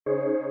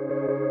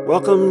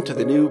Welcome to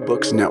the New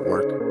Books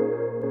Network.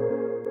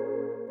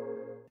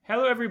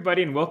 Hello,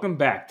 everybody, and welcome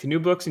back to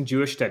New Books in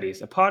Jewish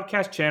Studies, a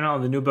podcast channel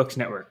on the New Books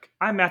Network.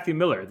 I'm Matthew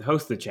Miller, the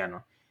host of the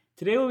channel.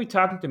 Today we'll be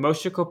talking to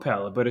Moshe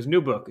Koppel about his new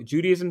book,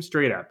 Judaism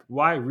Straight Up,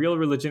 Why Real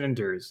Religion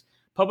Endures,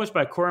 published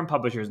by Quorum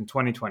Publishers in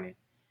 2020.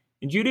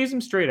 In Judaism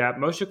Straight Up,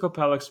 Moshe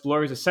Koppel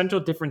explores essential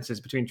differences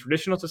between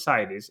traditional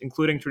societies,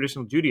 including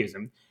traditional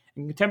Judaism,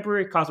 and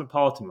contemporary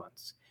cosmopolitan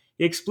ones.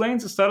 He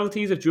explains the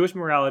subtleties of Jewish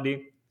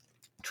morality,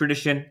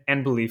 tradition,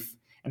 and belief,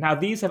 and how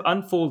these have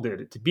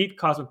unfolded to beat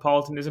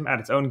cosmopolitanism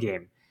at its own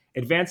game,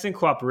 advancing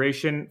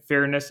cooperation,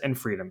 fairness, and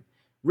freedom.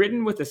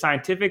 Written with a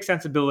scientific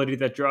sensibility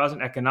that draws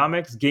on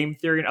economics, game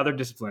theory, and other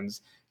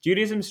disciplines,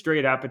 Judaism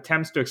Straight Up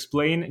attempts to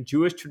explain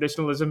Jewish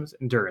traditionalism's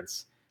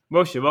endurance.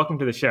 Moshe, welcome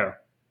to the show.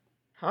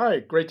 Hi,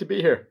 great to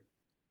be here.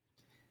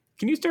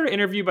 Can you start an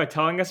interview by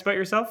telling us about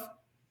yourself?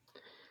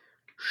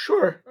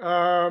 Sure.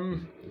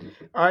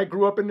 I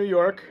grew up in New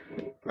York.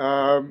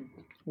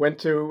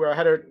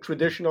 Had a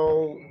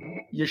traditional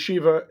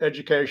yeshiva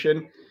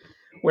education.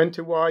 Went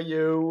to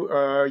YU,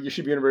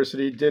 Yeshiva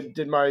University.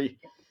 Did my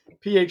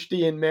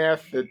PhD in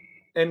math at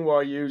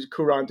NYU's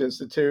Courant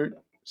Institute.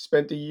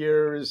 Spent a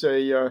year as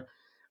a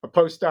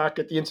postdoc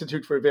at the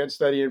Institute for Advanced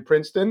Study in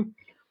Princeton,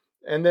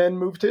 and then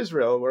moved to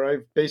Israel, where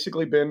I've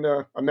basically been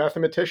a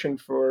mathematician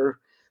for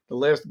the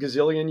last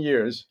gazillion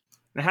years.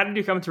 Now, how did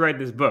you come to write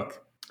this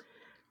book?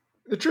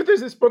 The truth is,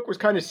 this book was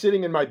kind of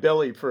sitting in my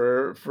belly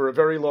for a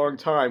very long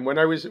time. When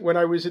I was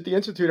at the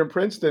Institute in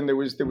Princeton, there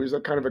was a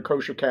kind of a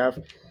kosher calf,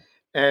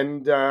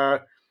 and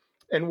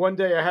one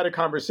day I had a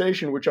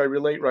conversation, which I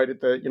relate right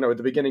at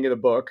the beginning of the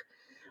book,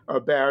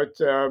 about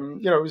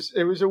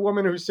it was a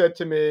woman who said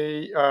to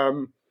me,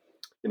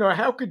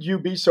 how could you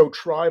be so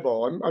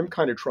tribal? I'm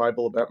kind of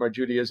tribal about my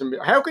Judaism.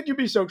 How could you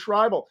be so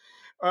tribal?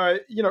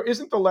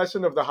 Isn't the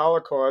lesson of the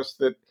Holocaust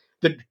that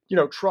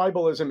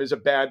tribalism is a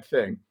bad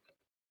thing?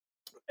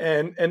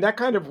 And that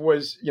kind of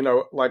was,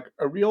 like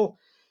a real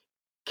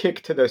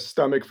kick to the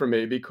stomach for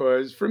me,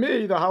 because for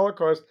me, the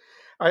Holocaust,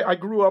 I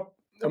grew up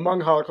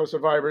among Holocaust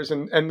survivors,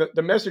 and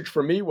the message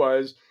for me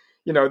was,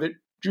 that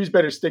Jews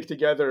better stick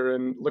together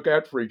and look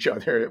out for each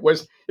other. It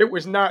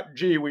was not,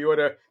 gee, we ought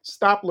to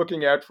stop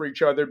looking out for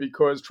each other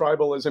because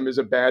tribalism is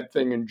a bad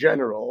thing in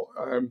general.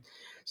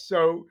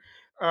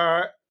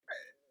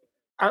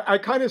 I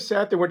kind of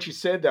sat there when she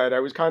said that. I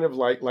was kind of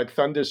like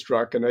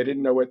thunderstruck, and I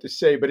didn't know what to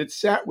say. But it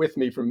sat with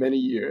me for many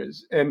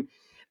years, and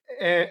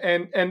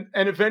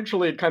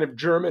eventually it kind of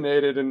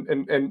germinated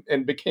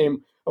and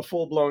became a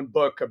full blown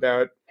book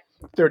about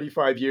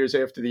 35 years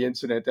after the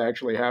incident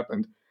actually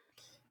happened.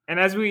 And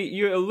as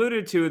you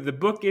alluded to, the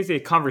book is a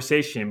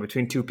conversation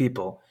between two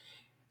people.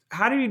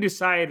 How did you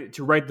decide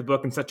to write the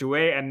book in such a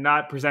way and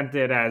not present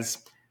it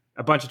as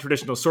a bunch of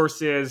traditional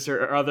sources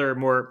or other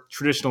more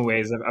traditional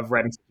ways of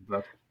writing such a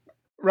book?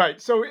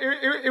 Right. So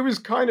it was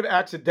kind of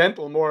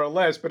accidental, more or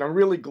less, but I'm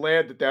really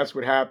glad that that's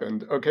what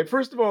happened. Okay.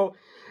 First of all,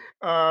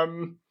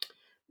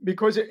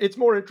 because it's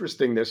more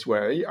interesting this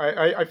way.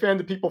 I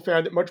found that people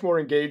found it much more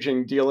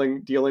engaging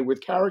dealing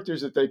with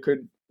characters that they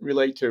could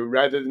relate to,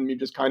 rather than me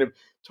just kind of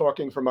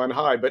talking from on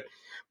high. But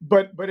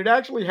it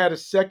actually had a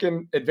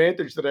second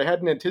advantage that I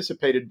hadn't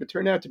anticipated, but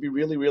turned out to be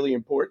really, really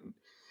important,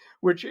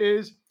 which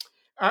is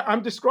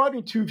I'm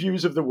describing two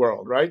views of the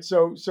world, right?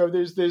 So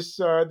there's this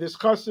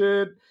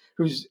chassid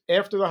who's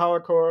after the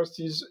Holocaust.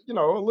 He's, a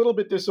little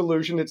bit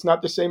disillusioned. It's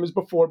not the same as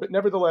before, but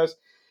nevertheless,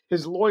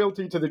 his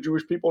loyalty to the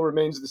Jewish people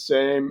remains the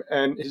same,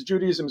 and his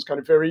Judaism is kind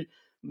of very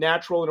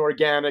natural and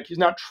organic. He's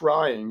not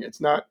trying. It's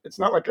not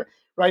like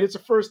right. It's a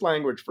first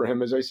language for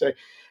him, as I say,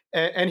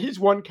 and he's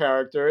one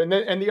character, and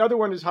the other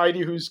one is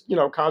Heidi, who's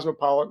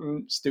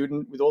cosmopolitan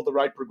student with all the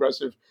right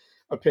progressive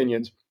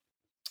opinions,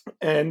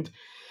 and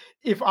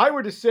if I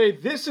were to say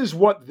this is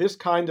what this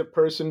kind of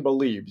person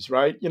believes,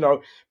 right?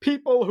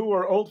 People who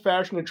are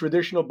old-fashioned and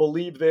traditional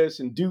believe this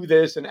and do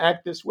this and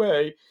act this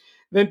way,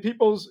 then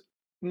people's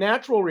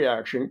natural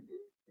reaction,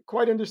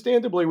 quite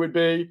understandably, would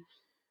be,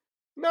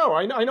 no,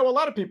 I know a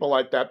lot of people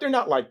like that. They're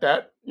not like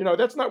that.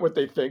 That's not what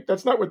they think.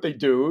 That's not what they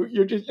do.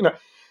 You're just,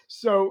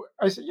 So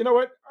I said, you know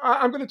what?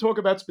 I'm going to talk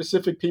about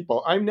specific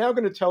people. I'm now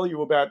going to tell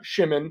you about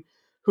Shimon,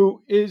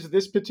 who is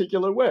this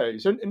particular way.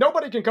 So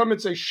nobody can come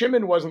and say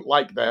Shimon wasn't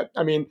like that.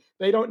 I mean,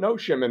 they don't know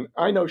Shimon.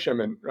 I know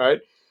Shimon, right?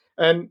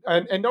 And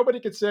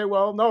nobody could say,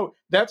 well, no,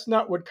 that's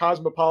not what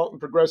cosmopolitan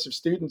progressive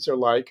students are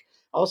like.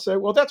 I'll say,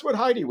 well, that's what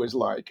Heidi was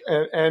like.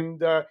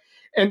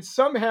 And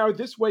somehow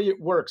this way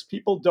it works.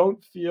 People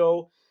don't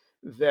feel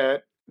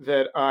that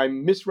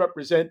I'm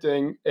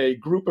misrepresenting a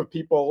group of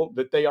people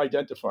that they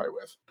identify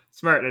with.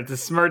 Smart. It's a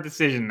smart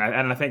decision,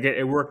 and I think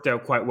it worked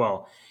out quite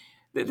well.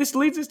 This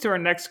leads us to our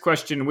next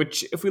question,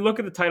 which, if we look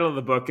at the title of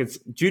the book, it's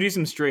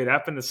Judaism Straight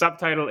Up, and the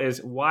subtitle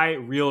is Why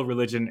Real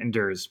Religion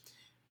Endures.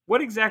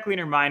 What exactly in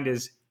your mind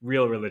is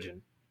real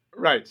religion?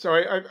 Right. So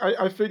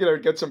I figured I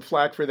would get some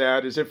flack for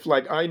that, as if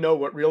like I know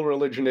what real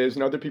religion is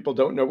and other people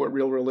don't know what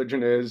real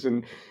religion is,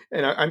 and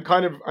I'm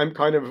kind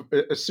of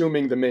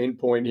assuming the main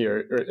point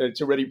here.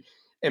 It's already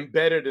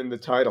embedded in the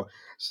title.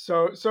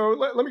 So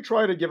let me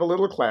try to give a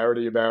little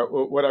clarity about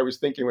what I was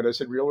thinking when I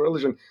said real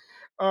religion.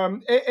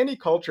 Any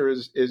culture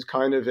is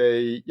kind of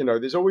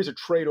there's always a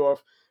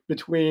trade-off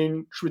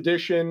between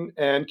tradition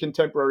and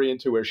contemporary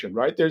intuition,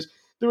 right?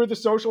 There are the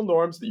social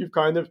norms that you've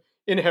kind of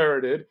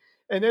inherited,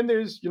 and then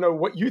there's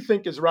what you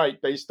think is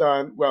right based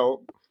on,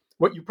 well,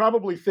 what you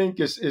probably think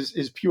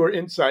is pure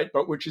insight,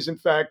 but which is in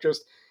fact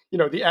just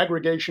the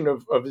aggregation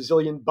of a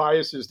zillion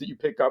biases that you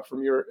pick up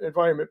from your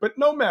environment. But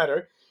no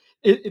matter,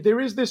 there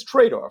is this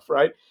trade-off,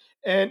 right?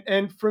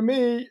 And for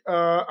me,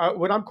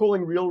 what I'm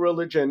calling real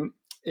religion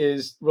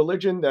is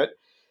religion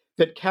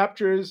that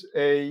captures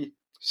a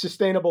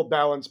sustainable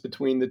balance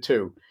between the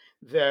two,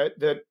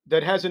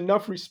 that has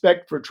enough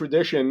respect for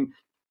tradition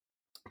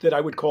that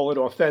I would call it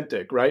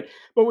authentic, right?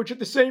 But which at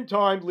the same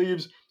time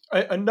leaves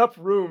enough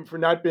room for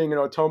not being an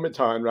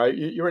automaton, right?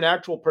 You're an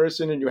actual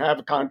person and you have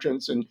a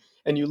conscience and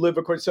you live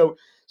according.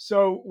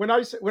 So when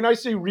I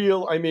say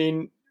real, I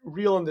mean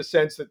real in the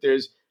sense that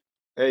there's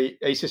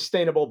a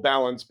sustainable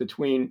balance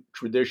between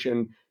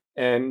tradition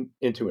and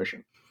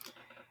intuition.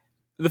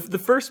 The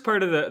first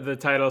part of the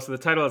title, so the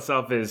title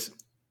itself is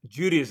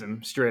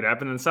Judaism straight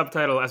up, and then the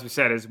subtitle, as we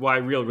said, is Why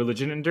Real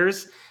Religion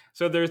Endures.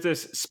 So there's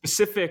this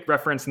specific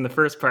reference in the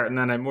first part and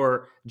then a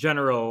more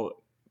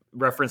general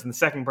reference in the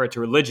second part to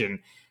religion.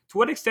 To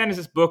what extent is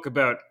this book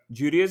about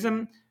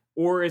Judaism,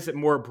 or is it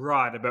more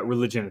broad about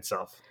religion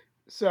itself?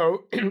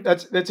 So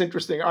that's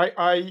interesting.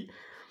 I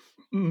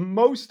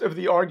most of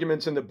the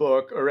arguments in the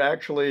book are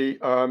actually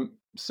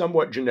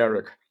somewhat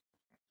generic,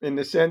 in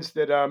the sense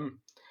that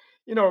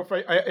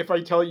if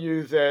I tell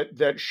you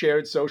that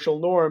shared social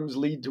norms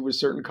lead to a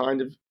certain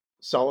kind of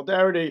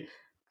solidarity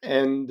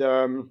and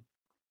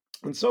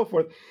so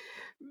forth,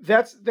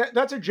 that's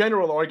a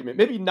general argument.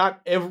 Maybe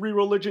not every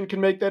religion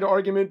can make that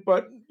argument,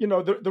 but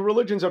the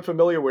religions I'm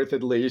familiar with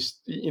at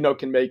least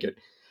can make it.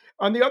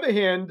 On the other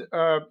hand,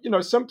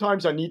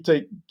 sometimes I need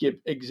to give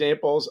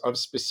examples of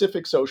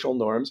specific social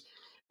norms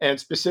and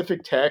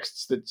specific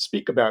texts that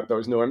speak about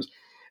those norms.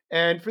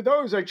 And for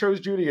those, I chose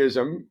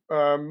Judaism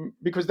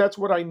because that's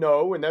what I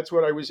know and that's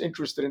what I was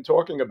interested in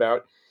talking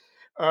about.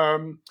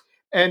 And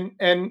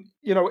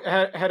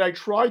had I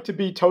tried to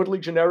be totally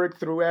generic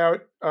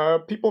throughout,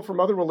 people from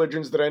other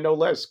religions that I know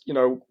less,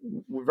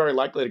 were very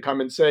likely to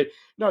come and say,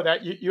 no,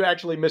 that you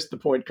actually missed the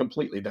point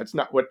completely. That's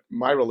not what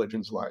my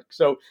religion's like.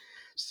 So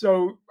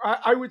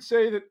I would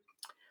say that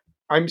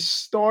I'm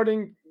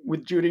starting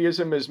with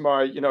Judaism as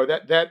my,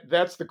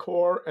 that's the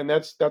core, and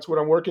that's what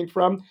I'm working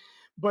from.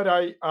 But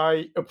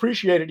I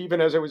appreciated,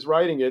 even as I was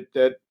writing it,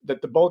 that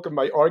the bulk of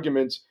my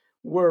arguments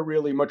were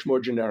really much more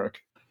generic.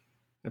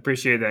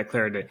 Appreciate that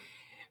clarity.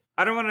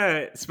 I don't want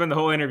to spend the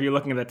whole interview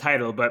looking at the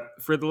title, but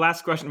for the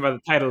last question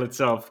about the title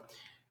itself,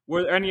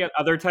 were there any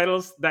other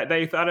titles that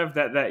you thought of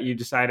that you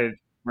decided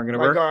weren't going to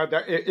work? My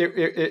God,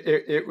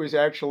 it was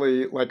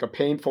actually like a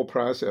painful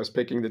process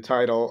picking the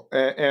title.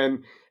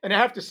 And I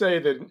have to say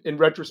that in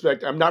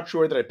retrospect, I'm not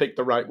sure that I picked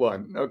the right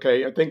one.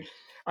 Okay, I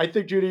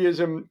think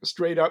Judaism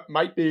straight up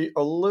might be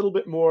a little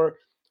bit more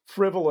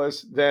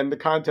frivolous than the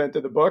content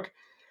of the book.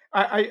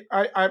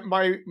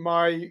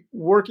 My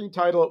working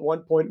title at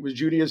one point was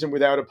Judaism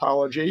Without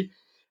Apology.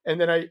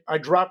 And then I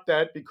dropped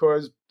that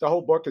because the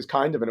whole book is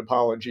kind of an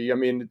apology. I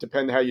mean, it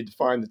depends how you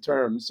define the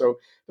term. So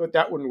I thought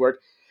that wouldn't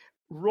work.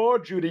 Raw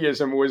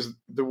Judaism was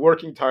the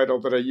working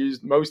title that I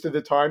used most of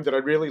the time, that I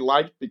really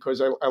liked,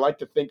 because I like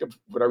to think of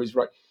what I was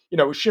right.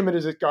 Shimon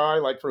is a guy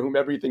like for whom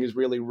everything is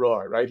really raw,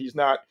 right? He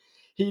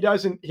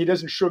doesn't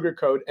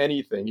sugarcoat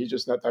anything. He's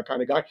just not that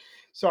kind of guy.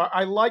 So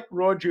I like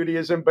raw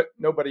Judaism, but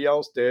nobody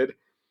else did.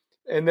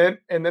 And then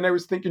I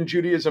was thinking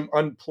Judaism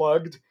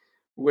Unplugged,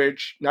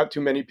 which not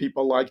too many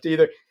people liked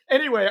either.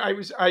 Anyway,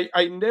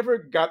 I never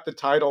got the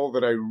title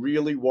that I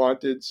really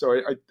wanted,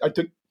 so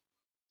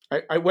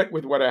I went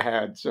with what I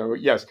had. So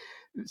yes.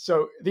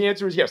 So the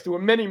answer is yes. There were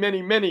many,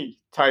 many, many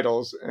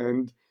titles,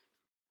 and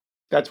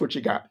that's what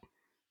you got.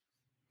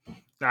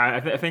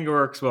 I think it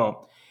works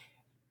well.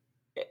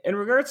 In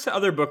regards to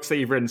other books that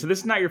you've written, so this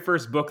is not your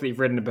first book that you've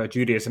written about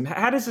Judaism.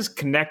 How does this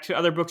connect to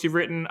other books you've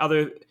written,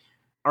 other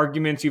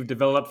arguments you've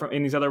developed from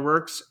in these other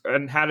works,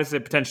 and how does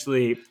it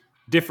potentially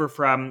differ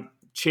from,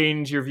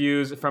 change your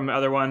views from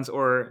other ones,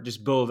 or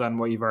just build on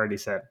what you've already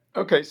said?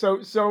 Okay,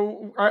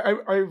 so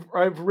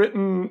I've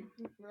written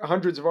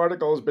hundreds of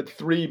articles, but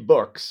 3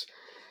 books,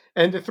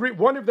 and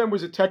one of them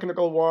was a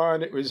technical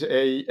one. It was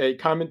a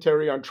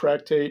commentary on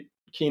Tractate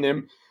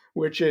Kinim,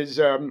 which is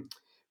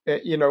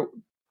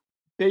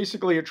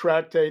basically a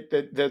tractate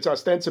that's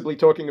ostensibly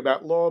talking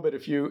about law, but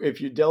if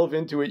you delve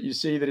into it, you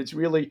see that it's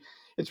really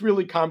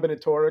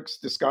combinatorics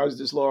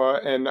disguised as law,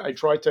 and I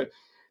tried to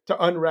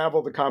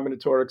unravel the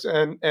combinatorics.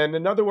 And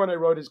another one I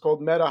wrote is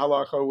called Meta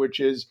Halacha, which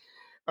is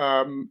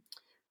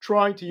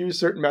trying to use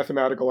certain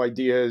mathematical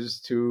ideas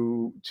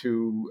to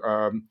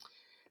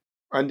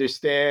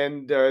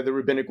understand the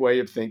rabbinic way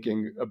of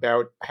thinking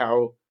about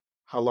how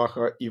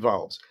halacha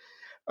evolves.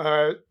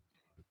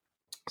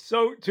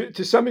 So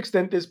to some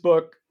extent, this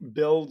book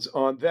builds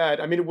on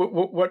that. I mean,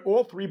 what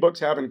all 3 books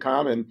have in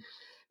common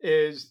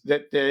is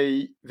that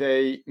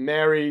they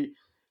marry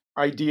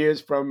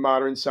ideas from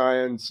modern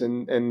science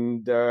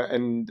and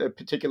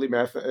particularly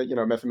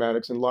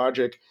mathematics and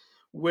logic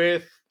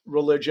with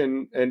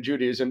religion and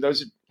Judaism.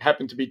 Those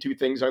happen to be two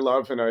things I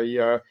love, and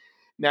I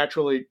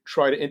naturally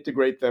try to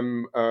integrate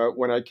them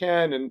when I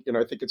can. And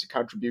I think it's a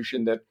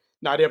contribution that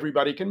not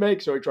everybody can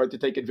make, so I tried to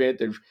take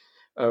advantage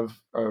of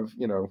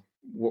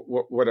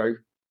what I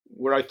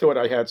where I thought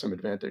I had some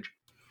advantage.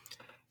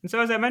 And so,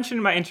 as I mentioned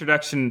in my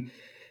introduction,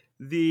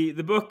 the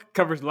book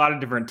covers a lot of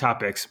different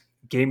topics: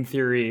 game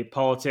theory,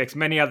 politics,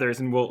 many others,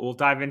 and we'll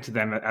dive into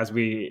them as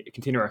we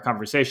continue our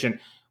conversation. I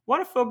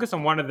want to focus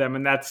on one of them,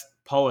 and that's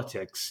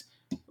politics.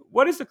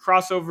 What is the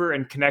crossover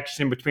and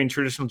connection between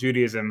traditional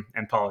Judaism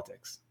and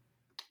politics?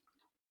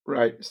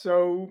 Right.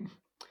 So,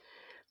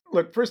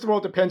 look, first of all,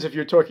 it depends if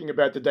you're talking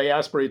about the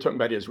diaspora, or you're talking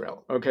about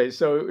Israel. Okay,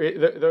 so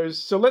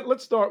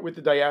let's start with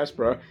the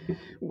diaspora,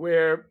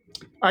 where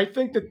I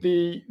think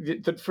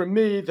that for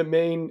me the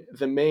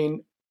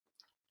main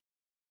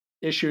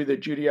issue that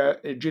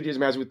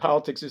Judaism has with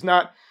politics is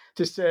not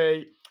to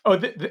say, oh,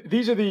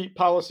 these are the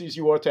policies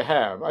you ought to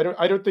have.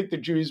 I don't think the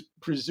Jews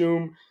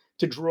presume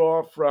to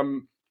draw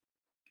from,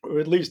 or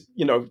at least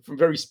from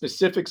very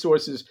specific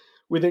sources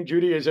within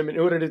Judaism in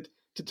order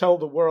to tell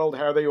the world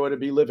how they ought to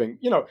be living.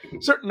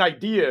 Certain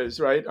ideas,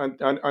 right,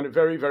 on a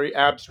very, very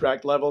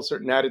abstract level,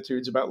 certain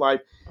attitudes about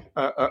life,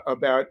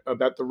 about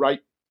the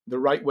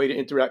right way to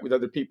interact with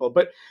other people.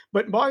 But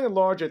by and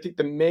large, I think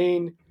the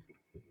main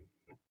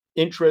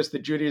interest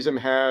that Judaism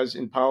has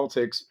in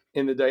politics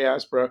in the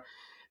diaspora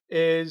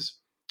is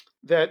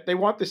that they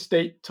want the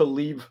state to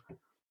leave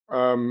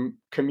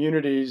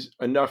communities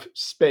enough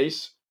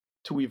space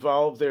to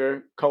evolve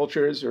their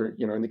cultures, or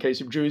in the case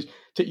of Jews,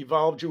 to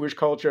evolve Jewish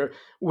culture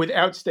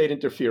without state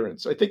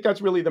interference. I think that's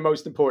really the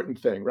most important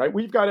thing, right?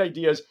 We've got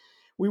ideas.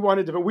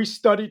 We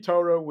study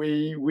Torah.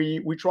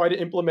 We try to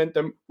implement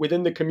them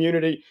within the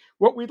community.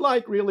 What we'd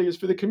like really is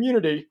for the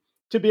community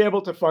to be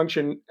able to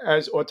function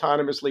as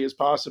autonomously as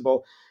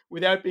possible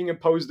without being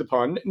imposed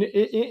upon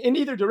in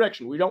either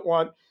direction. We don't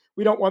want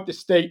the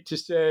state to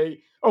say,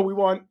 oh, we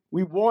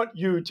want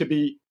you to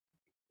be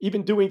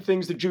even doing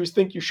things that Jews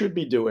think you should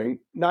be doing,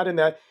 not in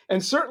that,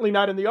 and certainly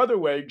not in the other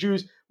way.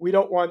 We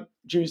don't want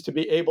Jews to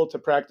be able to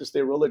practice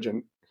their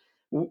religion.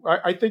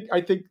 I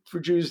think for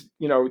Jews,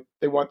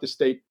 they want the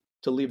state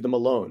to leave them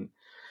alone.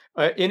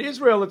 In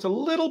Israel, it's a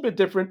little bit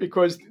different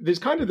because there's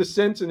kind of the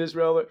sense in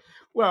Israel that,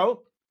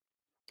 well,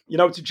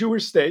 it's a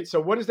Jewish state, so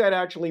what does that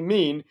actually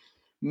mean?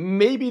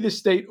 Maybe the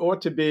state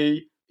ought to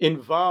be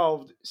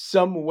involved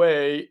some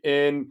way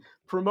in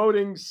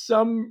promoting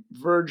some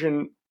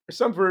version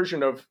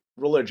of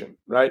religion,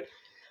 right?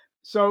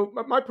 So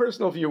my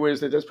personal view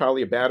is that that's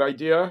probably a bad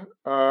idea.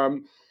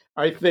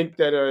 I think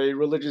that a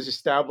religious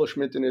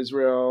establishment in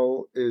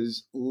Israel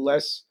is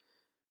less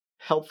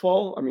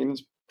helpful. I mean,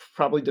 it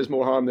probably does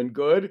more harm than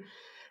good.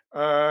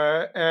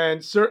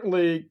 And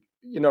certainly,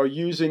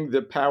 using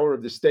the power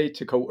of the state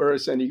to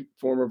coerce any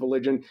form of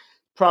religion,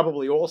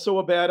 probably also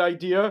a bad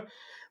idea.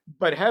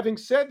 But having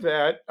said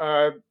that,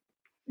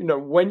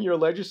 when you're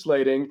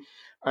legislating,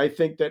 I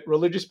think that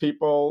religious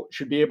people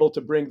should be able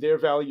to bring their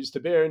values to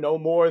bear no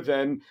more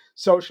than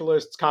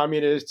socialists,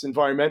 communists,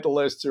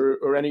 environmentalists,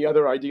 or any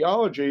other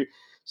ideology.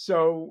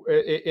 So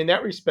in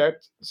that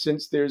respect,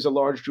 since there's a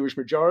large Jewish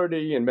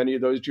majority and many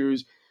of those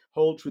Jews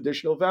hold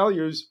traditional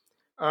values,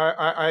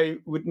 I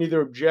would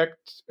neither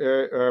object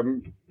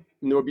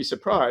nor be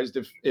surprised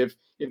if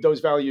those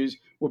values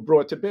were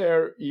brought to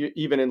bear,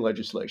 even in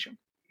legislation.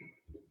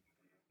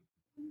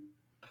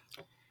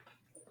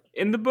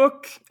 In the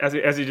book, as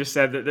you just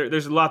said,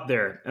 there's a lot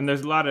there, and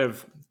there's a lot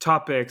of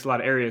topics, a lot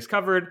of areas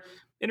covered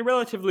in a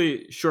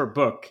relatively short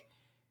book.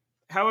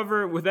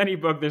 However, with any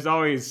book, there's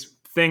always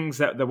things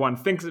that one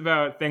thinks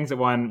about, things that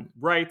one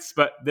writes,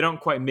 but they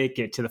don't quite make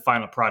it to the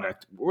final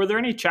product. Were there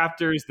any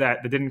chapters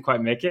that didn't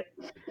quite make it?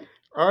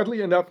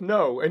 Oddly enough,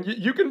 no. And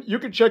you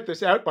can check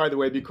this out, by the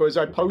way, because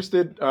I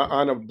posted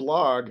on a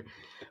blog.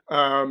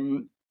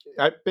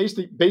 I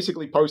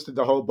basically posted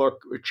the whole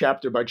book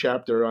chapter by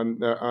chapter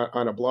on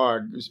a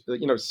blog,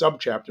 sub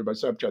chapter by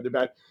sub chapter,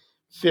 about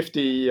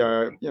 50,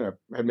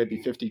 had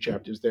maybe 50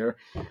 chapters there.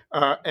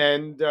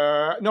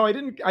 No, I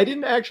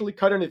didn't actually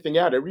cut anything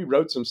out. I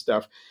rewrote some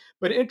stuff.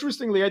 But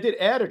interestingly, I did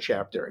add a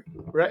chapter.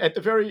 Right at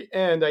the very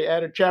end, I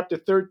added chapter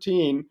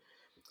 13.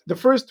 The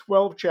first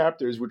 12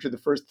 chapters, which are the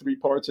first three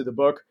parts of the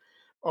book,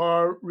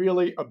 are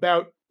really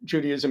about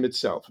Judaism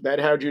itself, about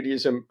how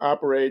Judaism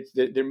operates.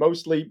 They're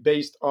mostly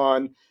based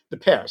on the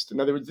past. In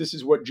other words, this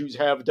is what Jews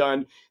have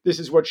done. This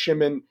is what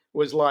Shimon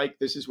was like.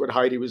 This is what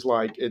Heidi was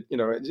like.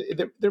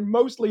 They're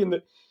mostly in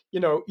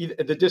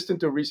the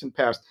distant or recent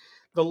past.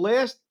 The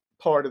last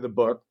part of the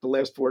book, the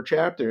last 4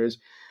 chapters,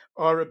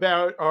 are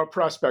about our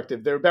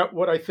prospective. They're about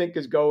what I think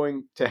is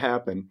going to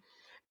happen.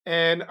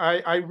 And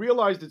I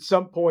realized at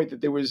some point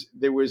that there was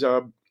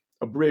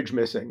a bridge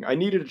missing. I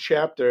needed a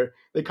chapter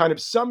that kind of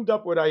summed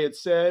up what I had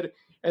said,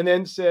 and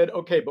then said,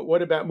 okay, but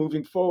what about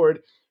moving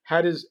forward?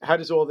 How does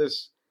all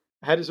this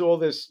how does all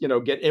this,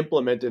 get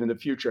implemented in the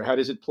future? How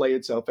does it play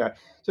itself out?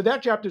 So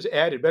that chapter's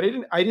added, but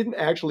I didn't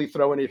actually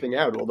throw anything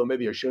out, although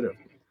maybe I should have.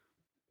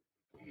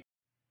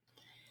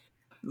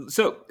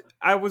 So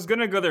I was going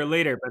to go there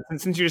later,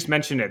 but since you just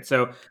mentioned it,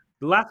 so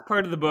the last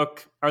part of the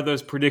book are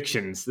those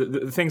predictions,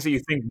 the things that you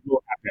think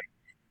will happen.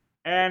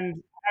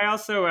 And I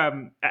also,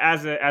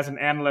 as an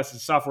analyst, a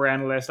software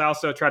analyst, I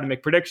also try to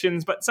make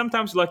predictions, but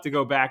sometimes I like to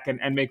go back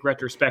and make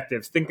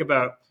retrospectives, think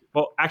about,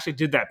 well, actually,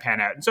 did that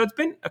pan out? And so it's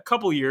been a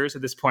couple years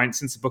at this point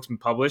since the book's been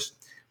published.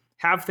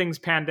 Have things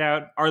panned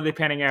out? Are they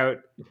panning out?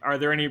 Are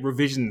there any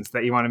revisions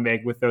that you want to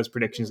make with those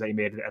predictions that you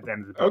made at the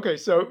end of the book? Okay,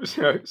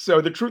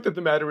 so the truth of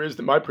the matter is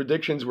that my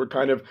predictions were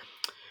kind of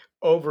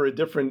over a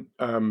different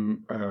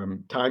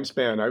time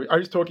span. I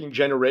was talking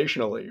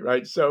generationally,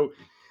 right? So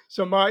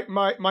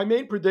my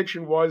main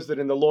prediction was that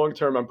in the long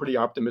term, I'm pretty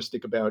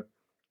optimistic about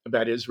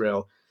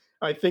Israel.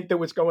 I think that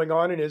what's going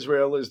on in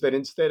Israel is that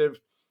instead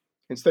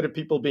of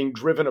people being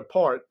driven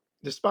apart,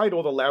 despite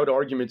all the loud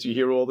arguments you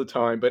hear all the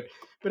time, but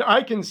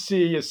I can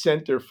see a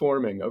center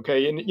forming.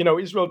 Okay, and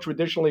Israel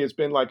traditionally has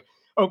been like,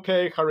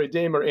 okay,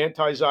 Haredim are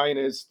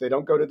anti-Zionists. They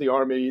don't go to the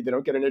army. They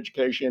don't get an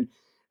education.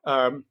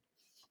 And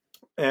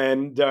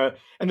the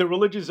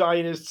religious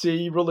Zionists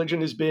see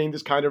religion as being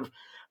this kind of,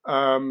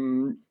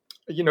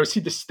 see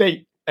the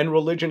state and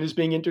religion as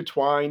being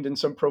intertwined in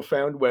some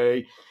profound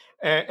way.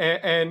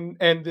 And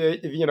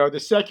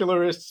the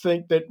secularists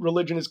think that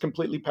religion is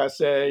completely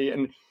passé,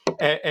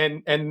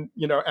 and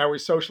our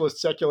socialist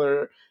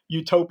secular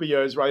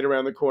utopia is right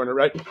around the corner,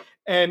 right?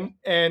 And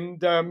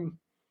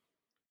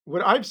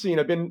what I've seen,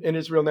 I've been in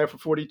Israel now for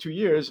 42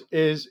 years,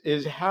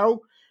 is how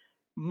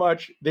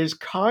much there's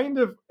kind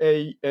of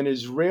an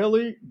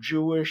Israeli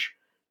Jewish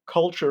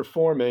culture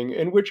forming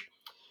in which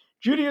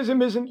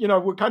Judaism isn't,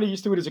 we're kind of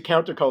used to it as a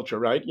counterculture,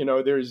 right?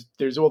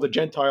 There's all the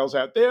Gentiles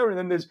out there, and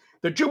then there's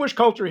the Jewish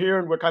culture here,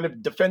 and we're kind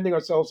of defending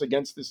ourselves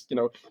against this,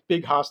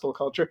 big hostile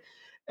culture.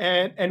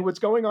 And what's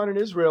going on in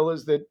Israel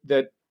is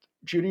that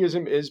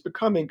Judaism is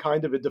becoming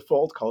kind of a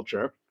default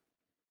culture,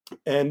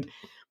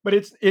 but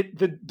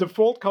the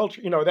default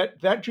culture,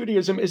 that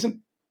Judaism isn't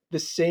the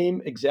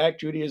same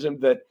exact Judaism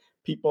that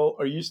people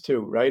are used to,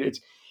 right?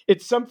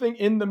 It's something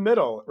in the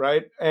middle,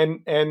 right?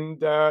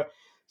 And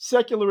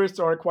secularists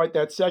aren't quite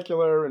that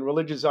secular, and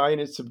religious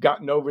Zionists have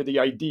gotten over the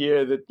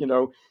idea that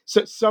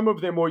some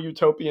of their more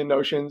utopian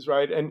notions,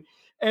 right?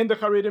 And the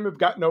Haredim have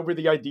gotten over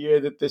the idea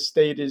that the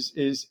state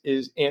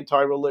is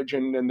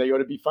anti-religion and they ought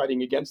to be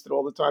fighting against it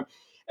all the time.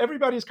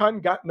 Everybody's kind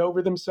of gotten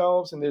over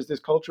themselves, and there's this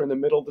culture in the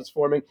middle that's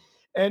forming.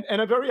 And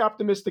I'm very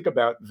optimistic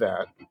about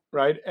that,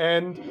 right?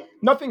 And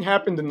nothing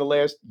happened in the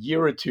last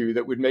year or two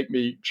that would make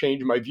me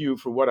change my view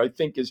for what I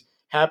think is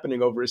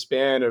happening over a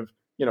span of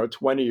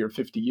 20 or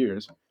 50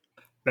 years.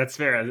 That's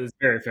fair. That's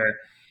very fair.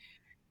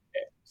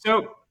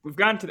 So we've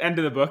gotten to the end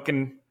of the book,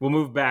 and we'll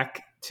move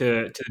back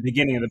to the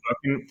beginning of the book.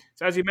 And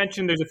so, as you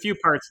mentioned, there's a few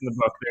parts in the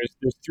book.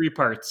 There's 3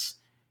 parts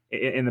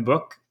in the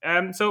book.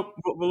 So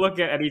we'll look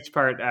at each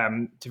part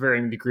to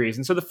varying degrees.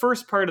 And so the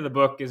first part of the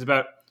book is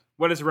about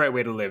what is the right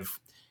way to live.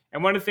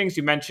 And one of the things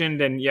you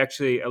mentioned, and you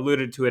actually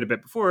alluded to it a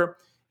bit before,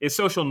 is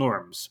social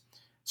norms.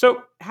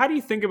 So how do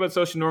you think about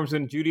social norms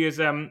in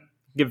Judaism?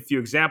 Give a few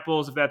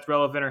examples if that's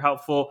relevant or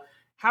helpful.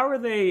 How are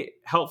they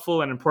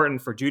helpful and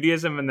important for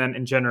Judaism, and then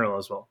in general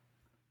as well?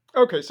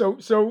 Okay, so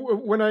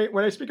when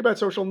I speak about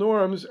social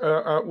norms,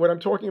 what I'm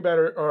talking about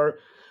are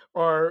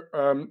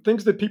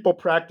things that people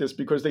practice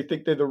because they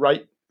think they're the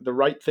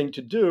right thing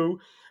to do,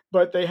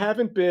 but they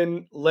haven't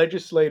been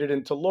legislated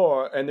into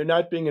law, and they're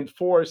not being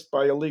enforced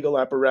by a legal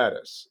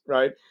apparatus,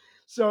 right?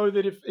 So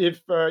that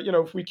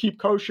if we keep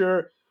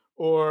kosher,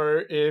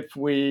 or if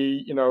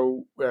we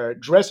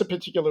dress a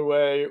particular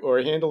way,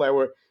 or handle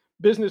our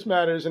business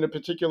matters in a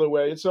particular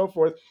way, and so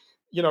forth,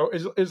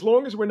 as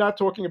long as we're not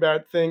talking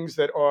about things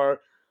that are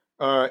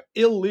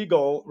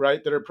illegal,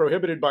 right, that are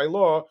prohibited by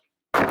law,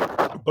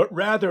 but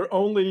rather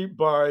only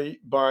by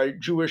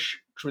Jewish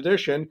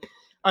tradition,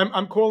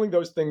 I'm calling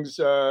those things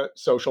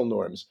social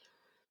norms.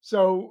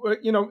 So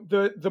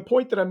the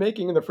point that I'm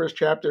making in the first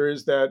chapter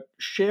is that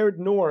shared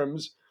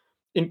norms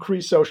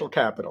increase social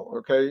capital.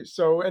 Okay,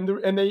 so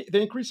and they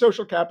increase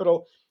social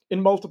capital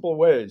in multiple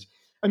ways.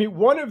 I mean,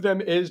 one of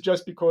them is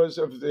just because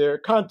of their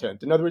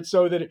content. In other words,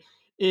 so that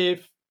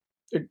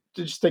to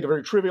just take a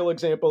very trivial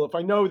example, if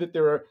I know that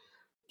there are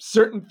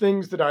certain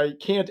things that I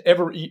can't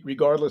ever eat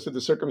regardless of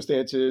the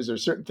circumstances, or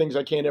certain things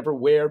I can't ever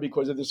wear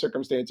because of the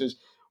circumstances,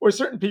 or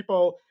certain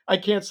people I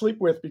can't sleep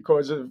with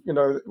because of,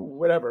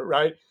 whatever,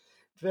 right?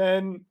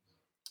 Then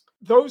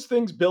those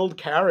things build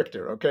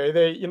character, okay?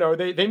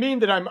 They mean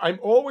that I'm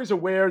always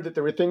aware that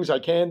there are things I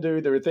can do,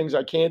 there are things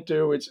I can't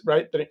do. It's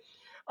right that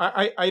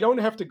I don't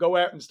have to go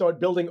out and start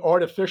building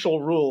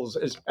artificial rules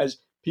as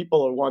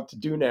people want to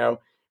do now,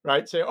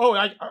 right? Say, oh,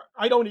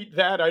 I don't eat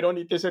that, I don't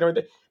eat this, I don't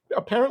eat that.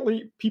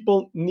 Apparently,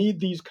 people need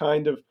these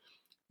kind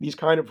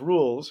of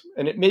rules,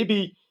 and it may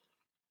be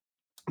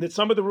that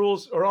some of the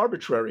rules are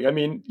arbitrary. I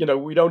mean,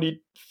 we don't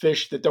eat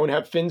fish that don't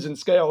have fins and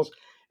scales.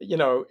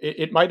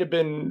 It might have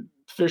been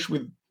fish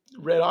with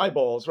red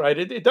eyeballs, right?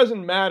 It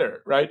doesn't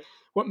matter, right?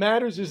 What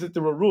matters is that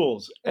there are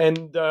rules,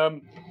 and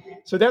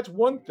so that's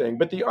one thing.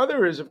 But the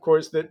other is, of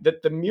course, that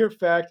the mere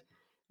fact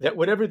that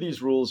whatever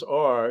these rules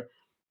are,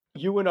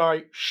 you and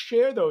I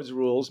share those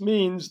rules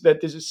means that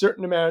there's a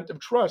certain amount of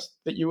trust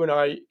that you and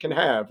I can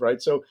have,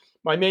 right? So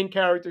my main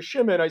character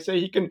Shimon, I say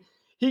he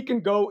can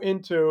go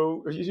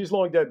into, he's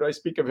long dead, but I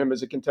speak of him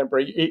as a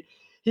contemporary.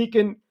 He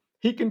can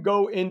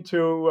go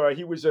into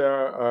he was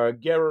a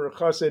gerer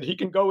chassid. He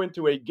can go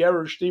into a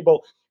gerer shtibel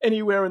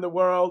anywhere in the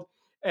world,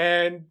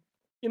 and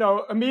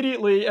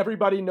immediately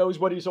everybody knows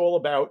what he's all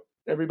about.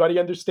 Everybody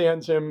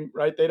understands him,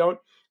 right? They don't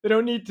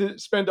need to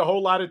spend a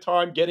whole lot of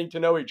time getting to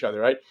know each other,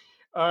 right?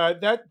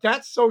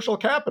 That's social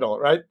capital,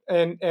 right?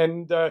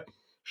 And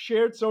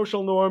shared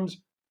social norms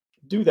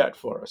do that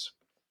for us.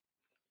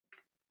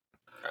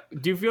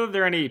 Do you feel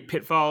there are any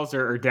pitfalls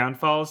or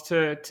downfalls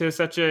to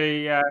such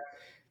a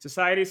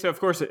society? So, of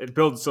course, it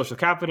builds social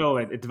capital,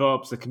 it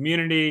develops the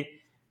community.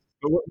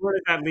 But where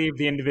does that leave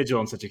the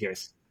individual in such a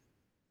case?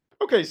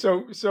 Okay,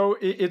 so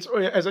it's,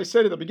 as I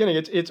said at the beginning,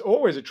 it's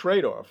always a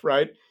trade-off,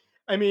 right?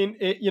 I mean,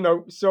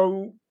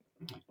 so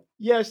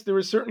yes, there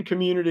are certain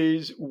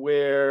communities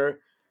where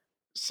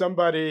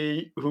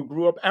somebody who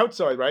grew up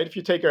outside, right? If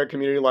you take a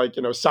community like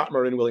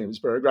Satmar in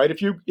Williamsburg, right?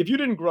 If you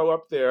didn't grow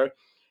up there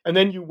and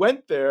then you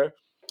went there,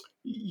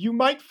 you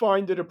might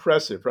find it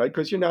oppressive, right?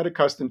 Because you're not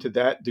accustomed to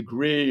that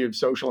degree of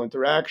social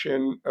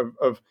interaction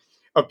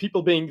of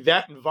people being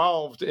that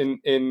involved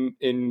in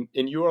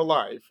your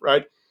life,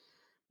 right?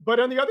 But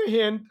on the other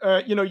hand,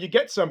 you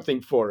get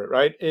something for it,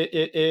 right?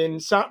 In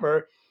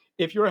Satmar,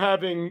 if you're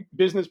having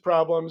business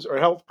problems or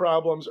health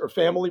problems or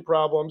family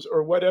problems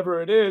or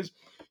whatever it is,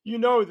 you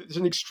know that there's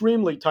an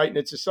extremely tight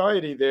knit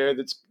society there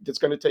that's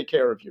going to take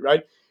care of you,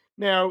 right?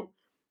 Now,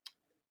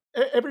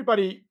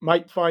 everybody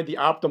might find the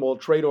optimal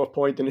trade-off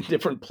point in a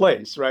different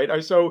place,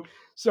 right? So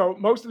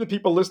most of the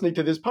people listening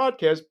to this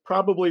podcast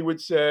probably would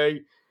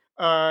say,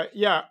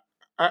 yeah,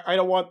 I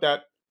don't want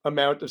that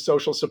amount of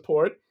social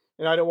support,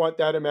 and I don't want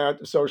that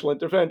amount of social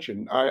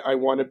intervention. I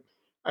want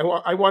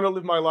to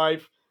live my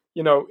life,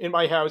 in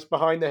my house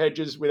behind the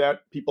hedges without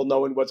people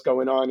knowing what's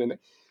going on, and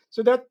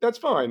so that's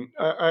fine.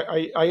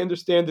 I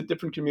understand that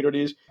different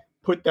communities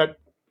put that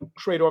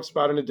trade-off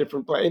spot in a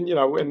different place,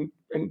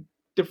 and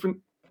different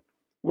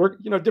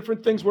work,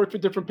 different things work for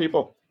different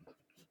people.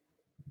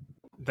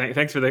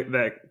 Thanks for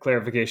that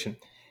clarification.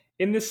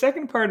 In the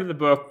second part of the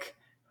book,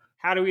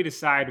 How Do We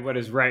Decide What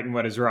Is Right and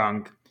What Is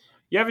Wrong?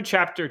 You have a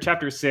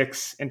chapter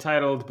 6,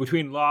 entitled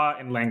Between Law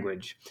and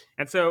Language.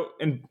 And so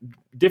in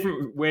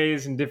different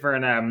ways and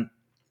different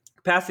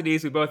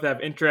capacities, we both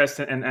have interest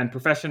and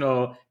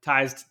professional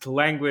ties to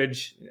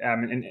language.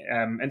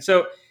 And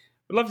so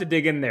we'd love to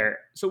dig in there.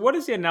 So what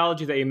is the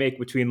analogy that you make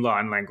between law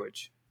and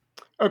language?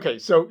 Okay,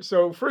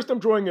 so first I'm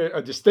drawing a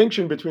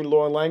distinction between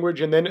law and language,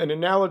 and then an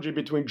analogy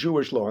between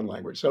Jewish law and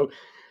language. By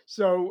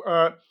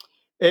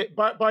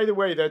the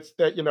way, that's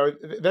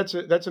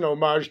an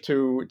homage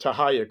to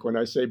Hayek when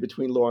I say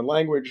between law and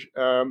language,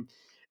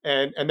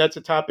 and that's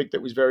a topic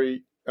that was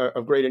very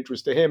of great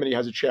interest to him, and he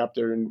has a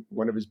chapter in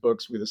one of his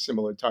books with a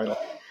similar title.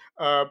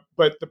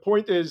 But the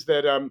point is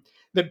that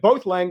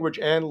both language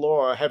and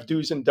law have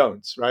do's and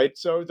don'ts, right?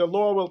 So the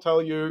law will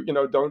tell you,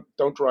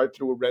 don't drive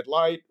through a red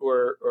light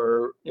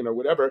or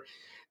whatever,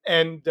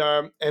 and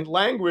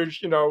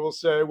language, will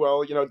say,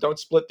 well, don't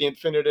split the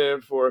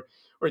infinitive, or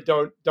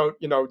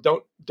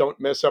don't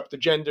mess up the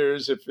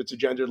genders if it's a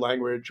gendered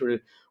language,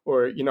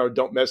 or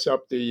don't mess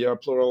up the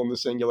plural and the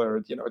singular,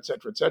 et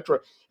cetera, et cetera.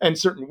 And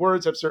certain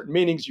words have certain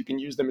meanings. You can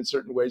use them in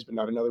certain ways, but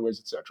not in other ways,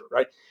 et cetera,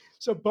 right?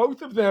 So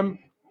both of them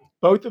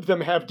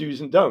have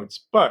do's and don'ts.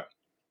 But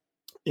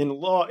in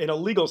law, in a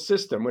legal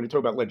system, when you talk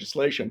about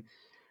legislation,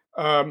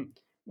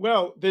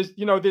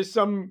 there's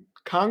some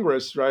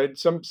Congress, right?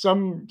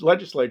 Some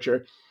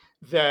legislature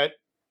that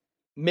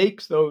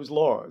makes those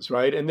laws,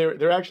 right? And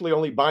they're actually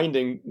only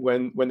binding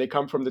when they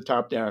come from the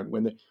top down,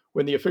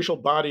 when the official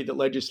body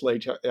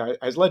that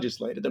has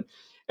legislated them,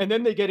 and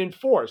then they get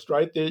enforced,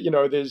 right?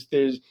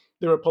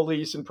 There are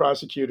police and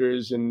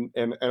prosecutors and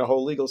a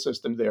whole legal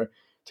system there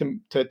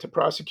to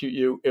prosecute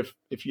you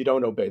if you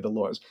don't obey the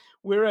laws.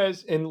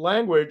 Whereas in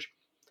language,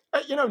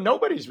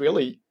 nobody's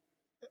really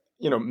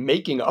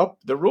making up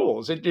the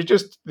rules. It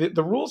just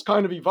the rules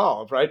kind of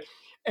evolve, right?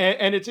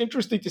 And it's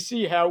interesting to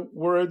see how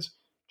words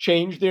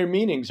change their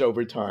meanings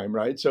over time,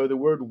 right? So the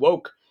word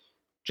woke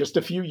just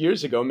a few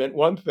years ago meant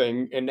one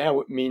thing, and now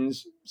it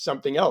means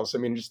something else. I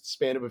mean, just the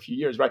span of a few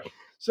years, right?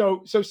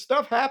 So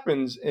stuff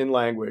happens in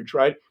language,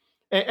 right?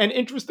 And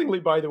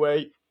interestingly, by the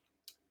way,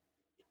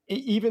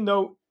 even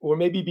though, or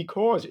maybe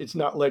because it's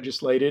not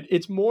legislated,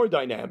 it's more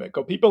dynamic.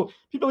 People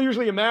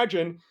usually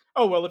imagine,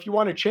 oh, well, if you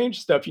want to change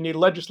stuff, you need a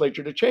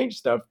legislature to change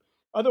stuff.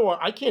 Otherwise,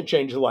 I can't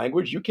change the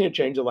language. You can't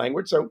change the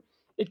language. So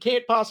it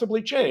can't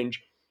possibly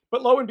change.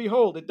 But lo and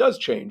behold, it does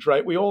change,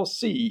 right? We all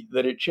see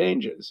that it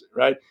changes,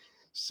 right?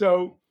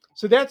 So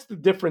that's the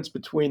difference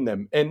between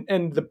them.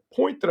 And the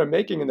point that I'm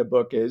making in the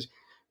book is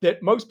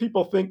that most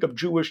people think of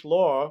Jewish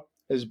law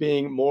as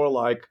being more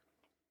like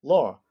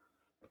law.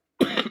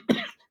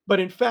 But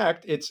in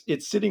fact,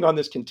 it's sitting on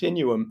this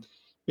continuum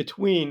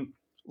between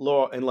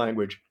law and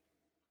language.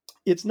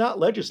 It's not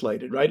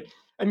legislated, right?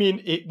 I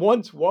mean, it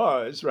once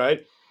was,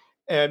 right?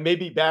 And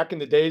maybe back in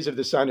the days of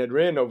the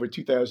Sanhedrin over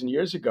 2,000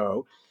 years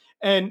ago.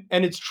 And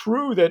it's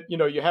true that,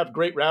 you have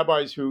great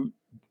rabbis who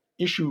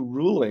issue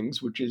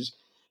rulings, which is,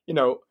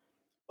 a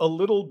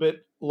little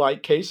bit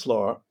like case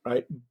law,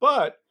 right?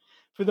 But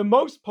for the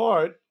most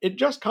part, it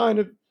just kind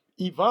of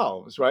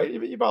evolves, right?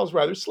 It evolves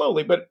rather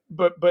slowly, but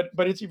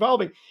it's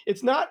evolving.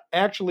 It's not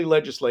actually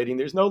legislating.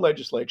 There's no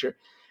legislature,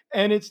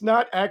 and it's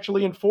not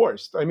actually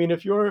enforced. I mean,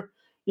 if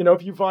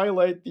if you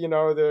violate, the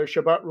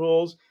Shabbat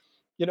rules,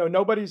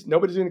 nobody's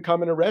going to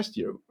come and arrest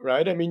you,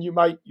 right? I mean, you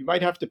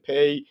might have to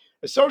pay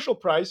a social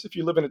price if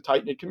you live in a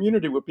tight knit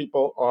community where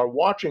people are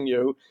watching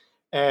you,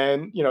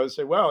 and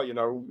say, well,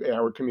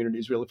 our community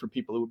is really for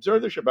people who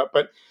observe the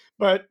Shabbat,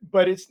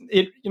 but it's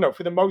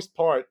for the most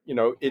part,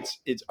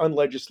 it's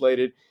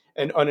unlegislated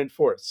and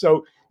unenforced.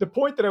 So the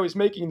point that I was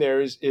making there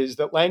is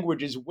that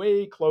language is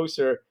way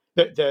closer,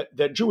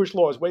 that Jewish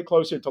law is way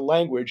closer to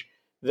language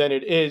than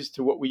it is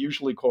to what we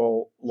usually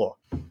call law.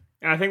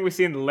 And I think we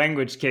see in the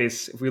language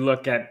case, if we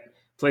look at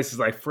places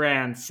like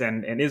France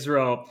and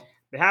Israel,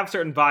 they have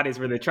certain bodies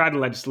where they try to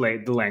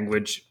legislate the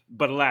language,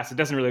 but alas, it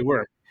doesn't really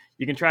work.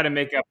 You can try to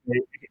make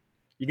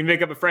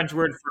up a French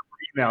word for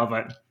email,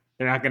 but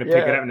they're not going to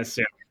pick it up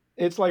necessarily.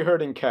 It's like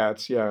herding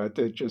cats. Yeah,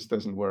 it just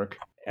doesn't work.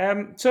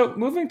 So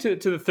moving to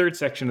the third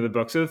section of the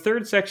book. So the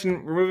third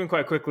section, we're moving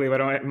quite quickly, but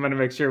I want to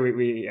make sure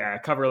we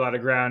cover a lot of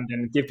ground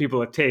and give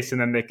people a taste,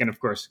 and then they can, of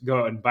course,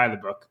 go out and buy the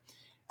book.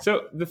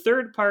 So the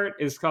third part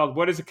is called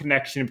What is a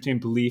Connection Between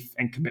Belief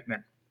and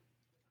Commitment?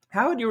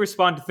 How would you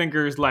respond to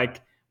thinkers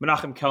like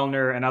Menachem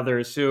Kellner and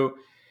others who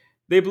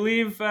they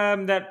believe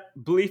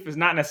that belief is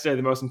not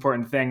necessarily the most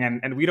important thing,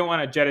 and we don't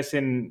want to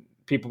jettison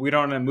people. We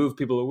don't want to move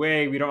people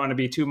away. We don't want to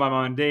be too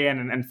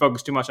Maimonidean and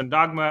focus too much on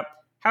dogma.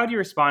 How do you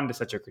respond to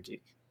such a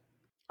critique?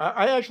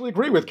 I actually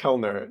agree with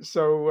Kellner.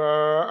 So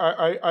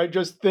I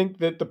just think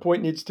that the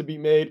point needs to be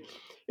made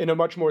in a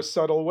much more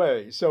subtle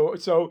way.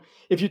 So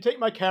if you take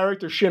my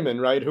character Shimon,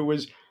 right, who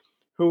was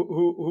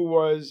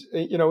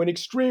an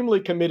extremely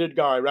committed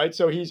guy, right?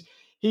 So he's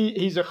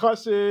a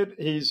chassid.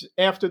 He's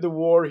after the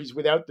war. He's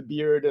without the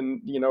beard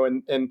and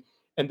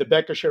the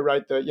bekasher,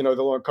 right? The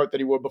long coat that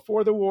he wore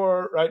before the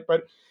war, right?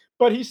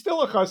 But he's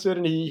still a chassid,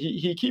 and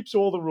he keeps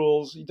all the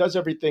rules. He does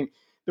everything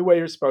the way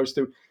you're supposed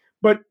to.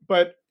 But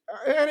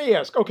and I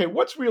ask, okay,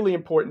 what's really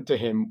important to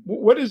him?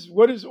 What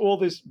does all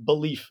this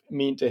belief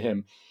mean to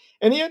him?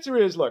 And the answer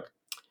is, look,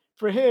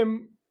 for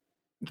him,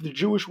 the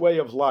Jewish way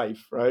of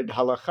life, right,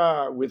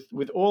 halacha,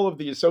 with all of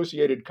the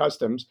associated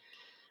customs,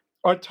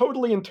 are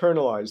totally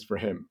internalized for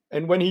him.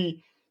 And when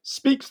he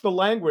speaks the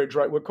language,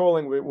 right,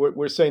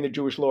 we're saying the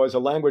Jewish law is a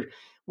language.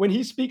 When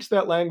he speaks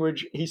that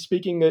language, he's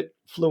speaking it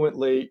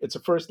fluently. It's a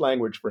first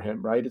language for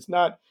him, right? It's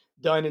not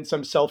done in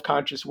some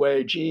self-conscious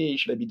way. Gee,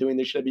 should I be doing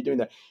this? Should I be doing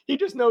that? He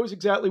just knows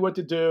exactly what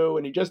to do,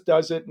 and he just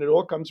does it, and it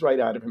all comes right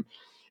out of him.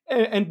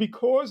 And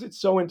because it's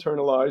so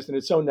internalized and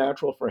it's so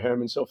natural for him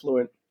and so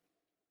fluent,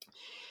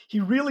 he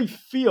really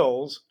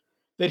feels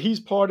that he's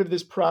part of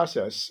this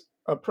process,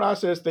 a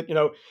process that,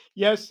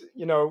 yes,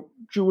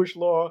 Jewish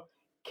law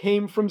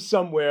came from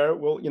somewhere.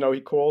 Well,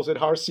 he calls it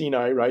Har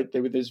Sinai, right?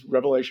 With this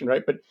revelation,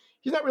 right? But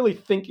he's not really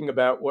thinking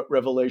about what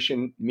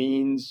revelation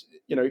means.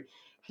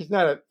 He's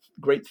not a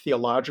great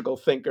theological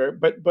thinker,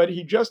 but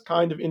he just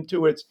kind of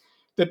intuits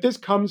that this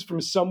comes from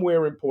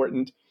somewhere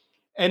important,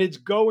 and it's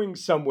going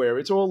somewhere.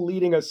 It's all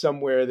leading us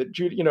somewhere.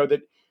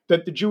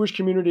 That the Jewish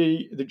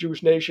community, the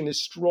Jewish nation,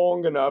 is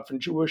strong enough, and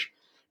Jewish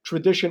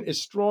tradition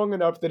is strong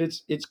enough that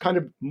it's kind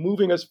of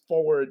moving us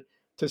forward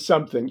to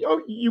something.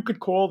 You could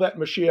call that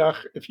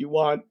Mashiach if you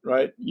want,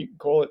 right? You can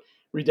call it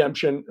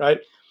redemption, right?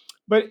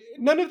 But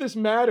none of this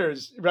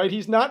matters, right?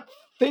 He's not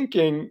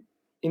thinking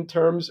in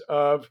terms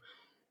of,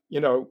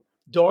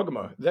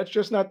 dogma. That's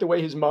just not the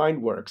way his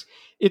mind works.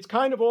 It's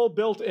kind of all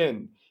built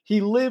in.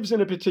 He lives in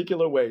a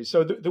particular way.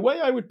 So the way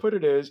I would put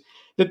it is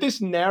that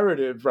this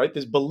narrative, right,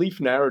 this belief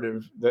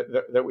narrative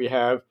that we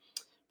have,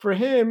 for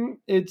him,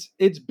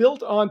 it's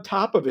built on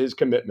top of his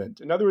commitment.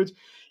 In other words,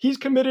 he's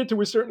committed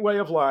to a certain way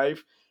of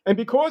life, and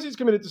because he's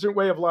committed to a certain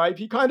way of life,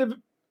 he kind of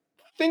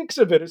thinks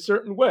of it a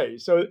certain way.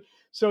 So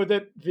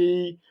that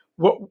the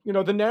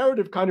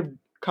narrative kind of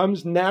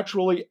comes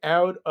naturally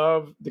out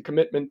of the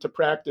commitment to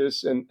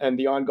practice and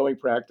the ongoing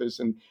practice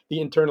and the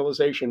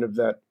internalization of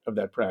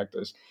that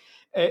practice.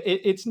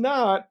 It's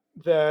not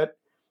that,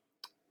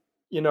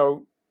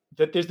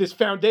 that there's this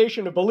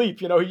foundation of belief.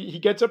 He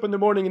gets up in the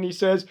morning and he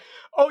says,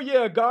 oh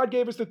yeah, God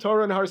gave us the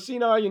Torah and Har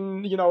Sinai,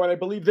 and, and I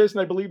believe this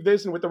and I believe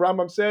this, and what the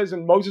Rambam says,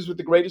 and Moses was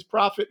the greatest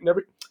prophet, and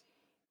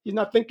he's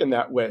not thinking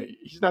that way.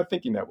 He's not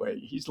thinking that way.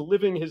 He's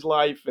living his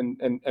life, and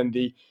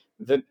the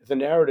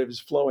narrative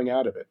is flowing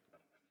out of it.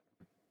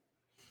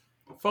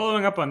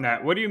 Following up on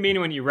that, what do you mean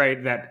when you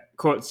write that,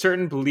 quote,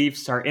 certain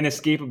beliefs are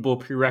inescapable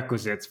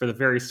prerequisites for the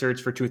very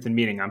search for truth and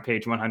meaning on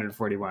page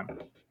 141?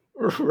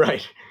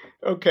 Right.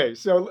 Okay.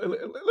 So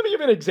let me give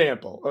an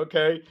example.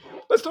 Okay.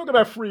 Let's talk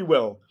about free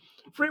will.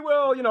 free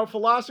will,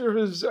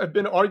 philosophers have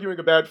been arguing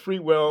about free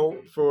will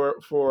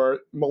for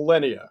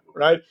millennia,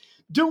 right?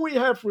 Do we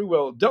have free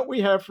will? Don't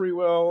we have free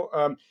will?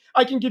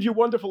 I can give you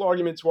wonderful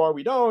arguments why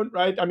we don't,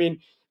 right? I mean,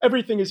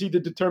 everything is either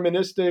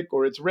deterministic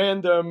or it's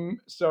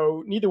random.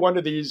 So neither one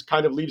of these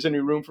kind of leaves any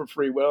room for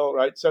free will,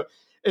 right? So,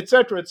 et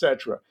cetera, et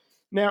cetera.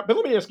 Now, but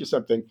let me ask you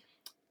something.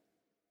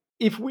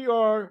 If we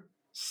are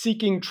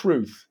seeking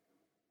truth,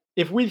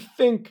 if we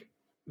think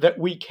that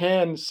we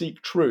can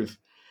seek truth,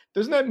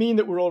 doesn't that mean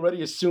that we're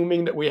already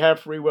assuming that we have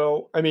free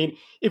will? I mean,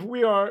 if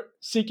we are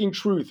seeking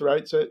truth,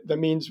 right, so that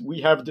means we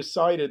have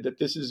decided that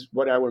this is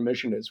what our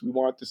mission is. We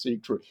want to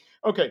seek truth.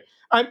 Okay,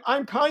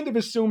 I'm kind of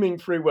assuming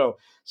free will.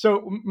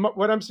 So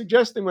what I'm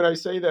suggesting when I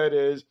say that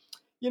is,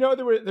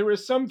 there were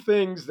some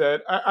things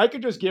that I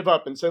could just give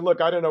up and say, look,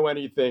 I don't know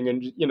anything,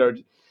 and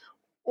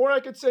or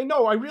I could say,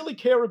 no, I really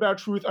care about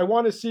truth. I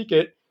want to seek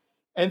it.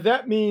 And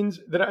that means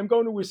that I'm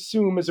going to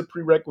assume as a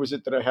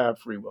prerequisite that I have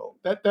free will.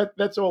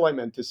 That's all I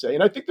meant to say.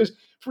 And I think this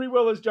free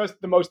will is just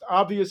the most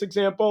obvious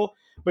example.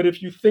 But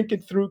if you think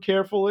it through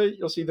carefully,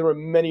 you'll see there are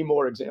many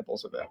more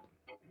examples of that.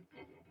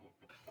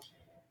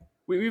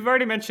 We've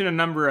already mentioned a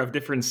number of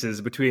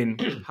differences between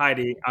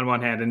Heidi on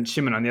one hand and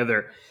Shimon on the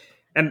other.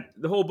 And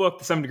the whole book,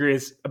 to some degree,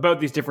 is about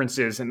these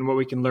differences and what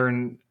we can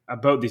learn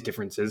about these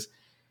differences.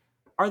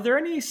 Are there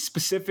any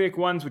specific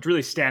ones which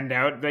really stand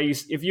out that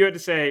if you had to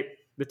say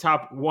the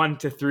top 1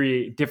 to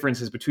 3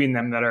 differences between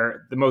them that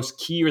are the most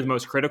key or the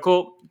most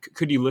critical,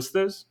 could you list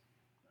those?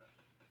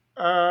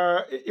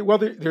 Well,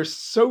 they're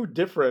so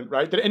different,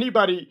 right? That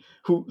anybody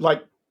who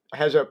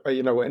has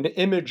an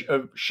image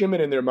of Shimon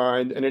in their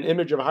mind and an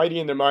image of Heidi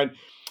in their mind,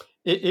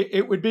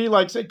 it would be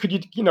like, say, could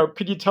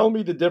you tell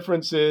me the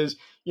differences,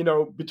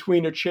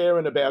 between a chair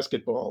and a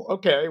basketball?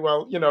 Okay,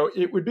 well,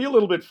 it would be a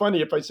little bit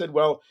funny if I said,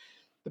 well,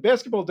 the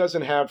basketball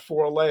doesn't have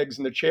 4 legs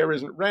and the chair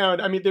isn't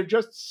round. I mean, they're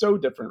just so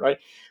different, right?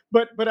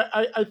 But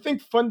I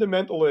think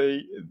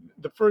fundamentally,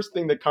 the first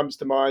thing that comes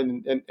to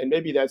mind, and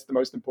maybe that's the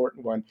most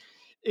important one,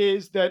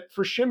 is that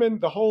for Shimon,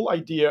 the whole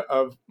idea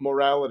of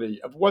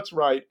morality, of what's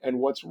right and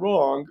what's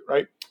wrong,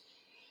 right?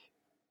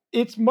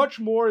 It's much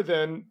more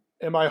than,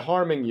 am I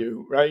harming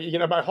you, right?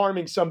 Am I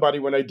harming somebody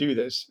when I do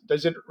this?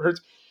 Does it hurt?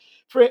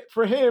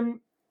 For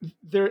him,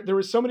 there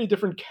are so many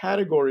different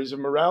categories of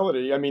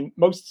morality. I mean,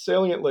 most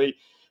saliently,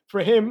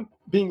 for him,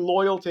 being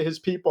loyal to his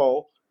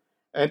people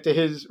and to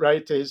his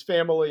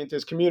family and to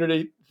his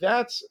community,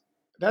 that's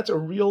a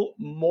real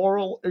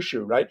moral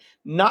issue, right?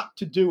 Not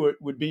to do it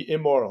would be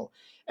immoral.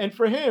 And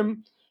for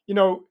him,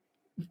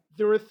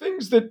 there are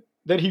things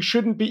that he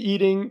shouldn't be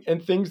eating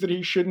and things that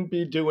he shouldn't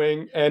be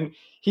doing. And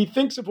he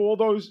thinks of all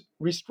those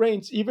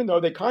restraints, even though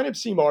they kind of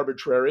seem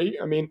arbitrary.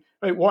 I mean,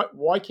 right,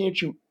 why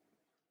can't you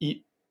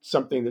eat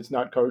something that's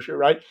not kosher,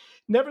 right?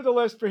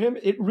 Nevertheless, for him,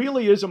 it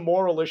really is a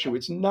moral issue.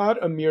 It's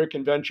not a mere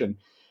convention.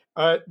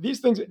 These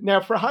things,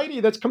 now for Heidi,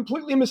 that's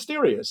completely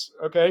mysterious,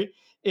 okay?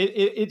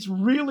 It's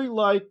really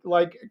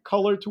like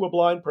color to a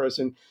blind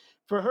person.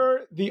 For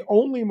her, the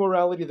only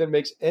morality that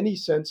makes any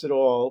sense at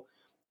all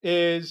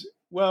is,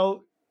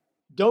 well,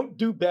 don't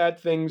do bad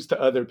things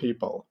to other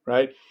people,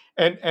 right?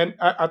 And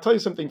I'll tell you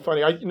something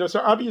funny. So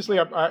obviously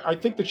I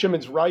think that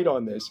Shimon's right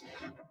on this,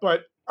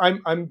 but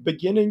I'm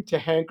beginning to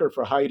hanker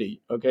for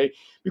Heidi, okay?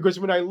 Because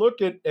when I look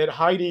at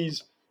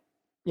Heidi's,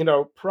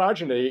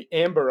 progeny,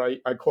 Amber,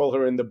 I call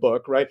her in the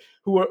book, right?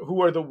 Who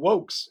are the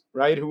wokes,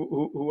 right?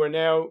 Who are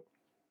now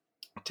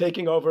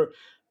taking over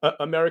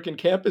American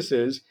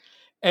campuses,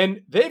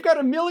 and they've got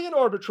a million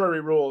arbitrary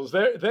rules.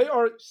 They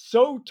are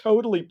so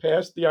totally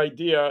past the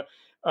idea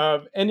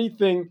of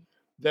anything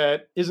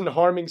that isn't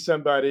harming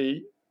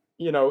somebody,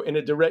 in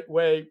a direct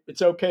way.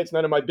 It's okay. It's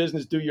none of my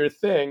business. Do your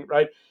thing,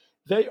 right?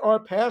 They are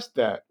past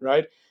that,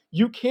 right?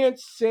 You can't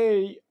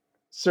say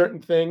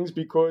certain things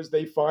because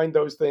they find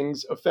those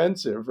things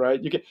offensive, right?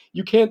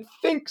 You can't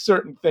think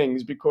certain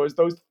things because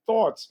those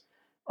thoughts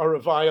are a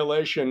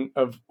violation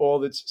of all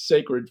that's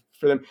sacred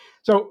for them.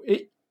 So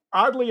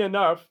oddly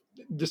enough,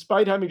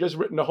 despite having just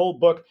written a whole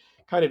book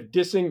kind of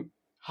dissing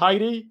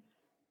Heidi,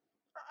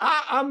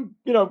 I'm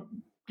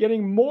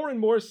getting more and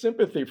more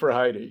sympathy for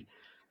Heidi.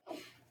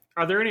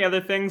 Are there any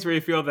other things where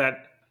you feel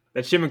that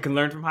Shimon can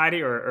learn from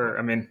Heidi, or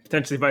I mean,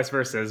 potentially vice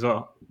versa as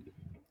well?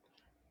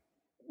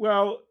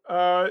 Well,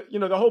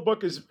 the whole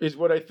book is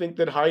what I think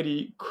that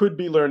Heidi could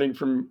be learning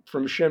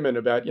from Shimon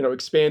about,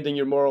 expanding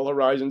your moral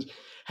horizons,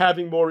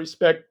 having more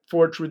respect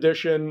for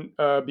tradition,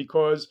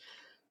 because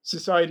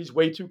society's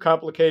way too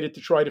complicated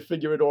to try to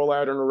figure it all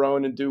out on her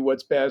own and do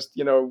what's best.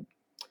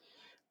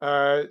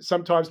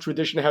 Sometimes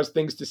tradition has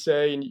things to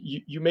say, and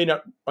you may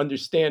not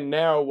understand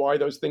now why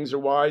those things are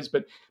wise,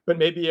 but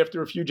maybe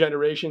after a few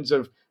generations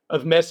of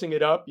messing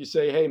it up, you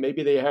say, hey,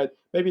 maybe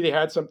they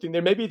had something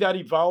there. Maybe that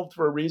evolved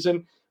for a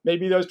reason.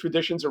 Maybe those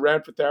traditions are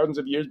around for thousands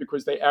of years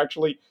because they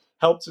actually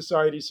helped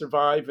society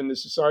survive, and the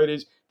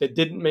societies that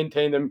didn't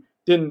maintain them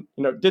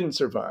didn't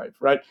survive,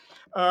 right?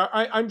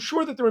 I'm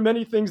sure that there are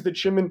many things that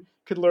Shimon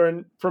could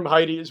learn from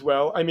Heidi as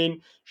well. I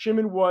mean,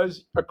 Shimon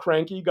was a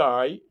cranky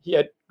guy. He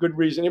had good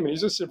reason. I mean,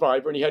 he's a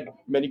survivor, and he had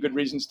many good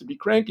reasons to be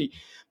cranky.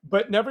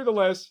 But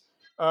nevertheless,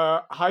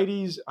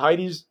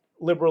 Heidi's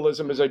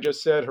liberalism, as I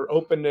just said, her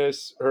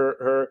openness,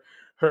 her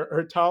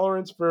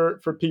tolerance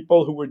for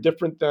people who were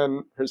different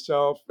than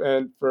herself,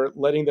 and for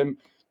letting them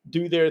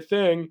do their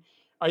thing,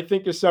 I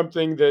think is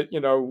something that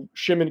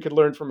Shimon could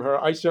learn from her.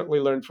 I certainly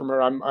learned from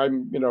her.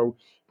 I'm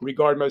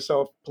regard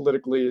myself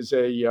politically as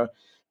a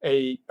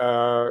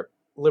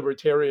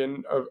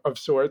libertarian of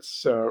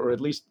sorts, or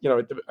at least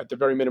at the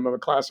very minimum a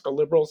classical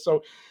liberal.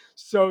 So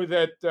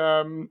that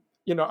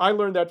I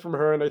learned that from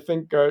her, and I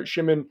think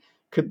Shimon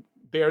could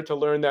bear to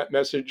learn that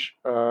message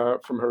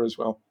from her as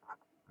well.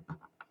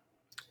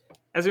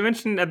 As we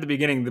mentioned at the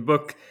beginning, the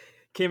book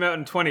came out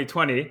in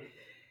 2020,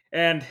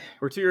 and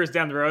we're 2 years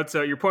down the road.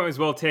 So your point was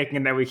well taken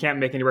in that we can't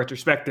make any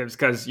retrospectives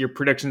because your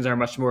predictions are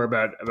much more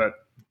about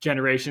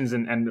generations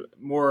and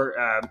more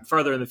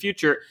further in the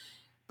future.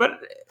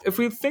 But if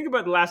we think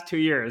about the last 2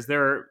 years, they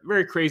were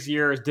very crazy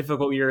years,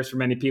 difficult years for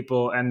many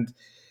people. And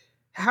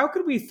how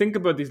could we think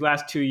about these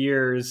last 2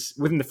 years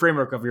within the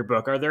framework of your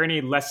book? Are there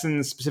any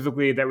lessons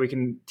specifically that we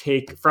can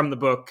take from the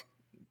book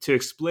to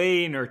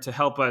explain or to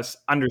help us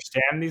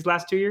understand these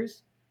last 2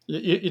 years?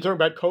 You're talking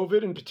about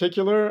COVID in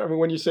particular? I mean,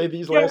 when you say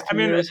these last 2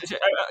 years?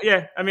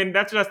 I mean,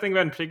 that's what I was thinking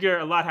about in particular.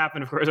 A lot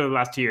happened, of course, over the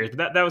last 2 years,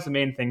 but that was the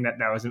main thing that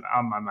was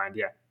on my mind,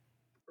 yeah.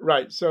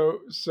 Right.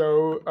 So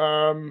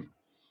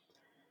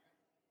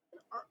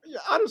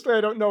honestly,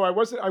 I don't know. I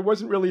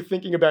wasn't really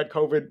thinking about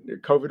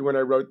COVID when I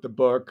wrote the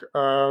book.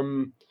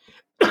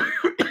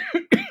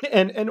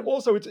 And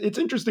also it's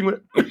interesting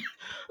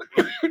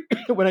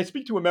when I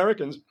speak to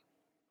Americans,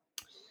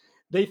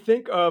 they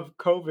think of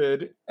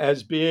COVID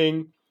as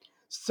being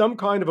some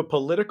kind of a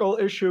political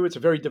issue. It's a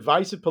very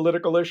divisive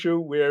political issue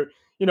where,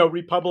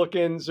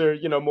 Republicans are,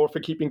 more for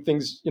keeping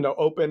things,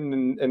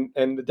 open,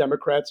 and the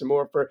Democrats are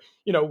more for,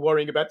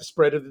 worrying about the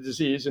spread of the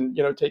disease and,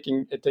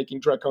 taking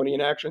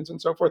draconian actions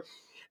and so forth.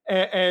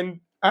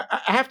 And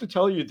I have to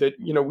tell you that,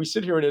 we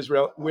sit here in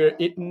Israel where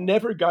it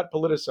never got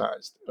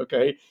politicized.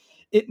 Okay.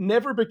 It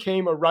never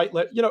became a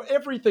right-left,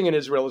 everything in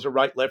Israel is a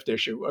right-left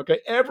issue. Okay.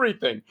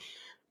 Everything.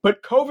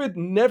 But COVID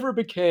never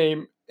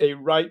became a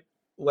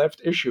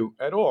right-left issue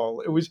at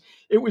all. It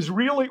was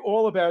really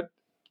all about,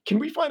 can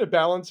we find a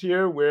balance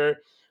here where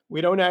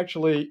we don't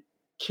actually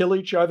kill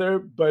each other,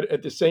 but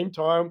at the same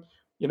time,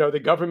 the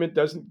government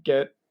doesn't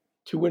get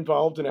too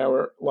involved in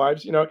our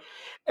lives,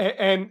 and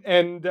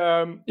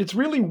it's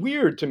really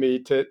weird to me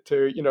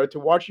to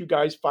watch you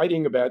guys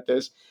fighting about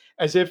this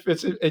as if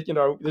it's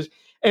this.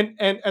 And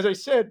as I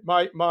said,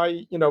 my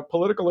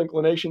political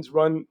inclinations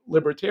run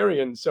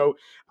libertarian, so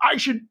I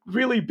should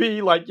really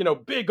be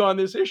big on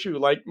this issue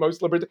like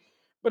most libertarians,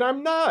 but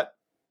I'm not,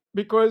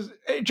 because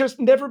it just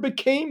never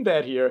became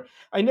that here.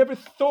 I never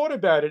thought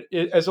about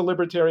it as a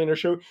libertarian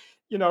issue.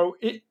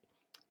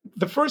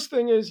 The first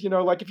thing is,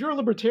 if you're a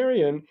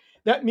libertarian,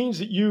 that means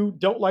that you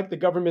don't like the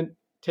government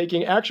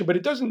taking action, but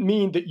it doesn't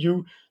mean that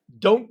you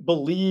don't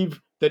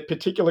believe that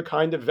particular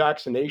kind of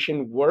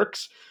vaccination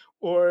works,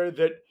 or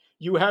that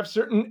you have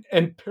certain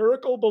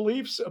empirical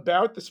beliefs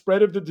about the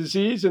spread of the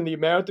disease and the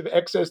amount of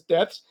excess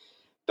deaths.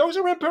 Those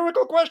are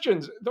empirical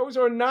questions. Those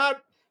are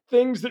not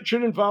things that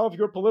should involve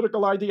your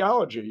political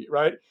ideology,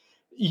 right?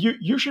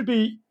 You should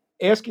be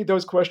asking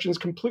those questions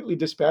completely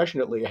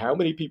dispassionately. How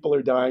many people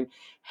are dying?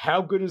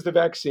 How good is the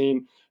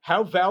vaccine?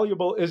 How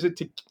valuable is it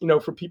to,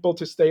 for people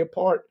to stay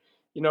apart?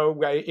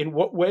 In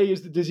what way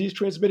is the disease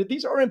transmitted?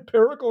 These are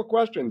empirical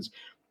questions.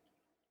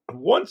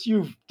 Once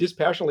you've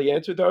dispassionately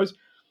answered those,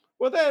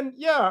 well then,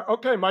 yeah,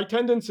 okay, my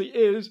tendency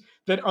is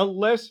that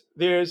unless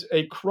there's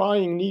a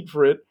crying need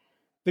for it,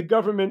 the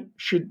government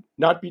should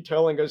not be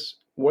telling us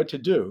what to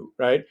do,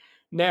 right?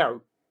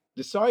 Now,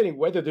 deciding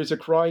whether there's a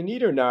crying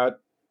need or not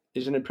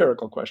is an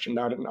empirical question,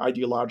 not an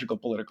ideological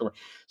political.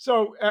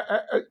 So,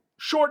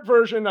 short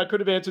version, I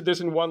could have answered this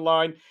in one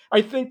line.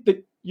 I think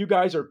that you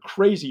guys are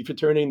crazy for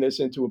turning this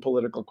into a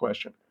political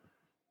question.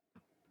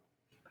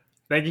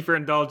 Thank you for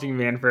indulging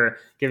me and for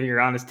giving your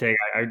honest take.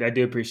 I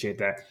do appreciate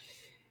that.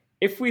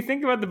 If we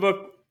think about the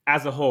book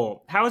as a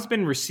whole, how has it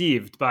been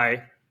received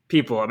by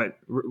people? I mean,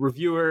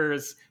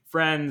 reviewers,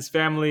 friends,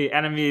 family,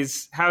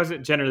 enemies. How has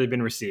it generally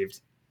been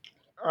received?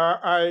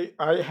 I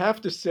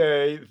have to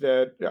say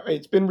that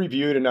it's been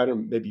reviewed in, I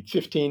don't know, maybe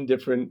 15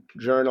 different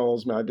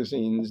journals,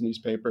 magazines,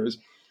 newspapers,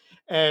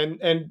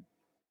 and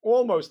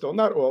almost all,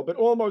 not all, but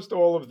almost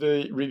all of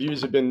the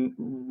reviews have been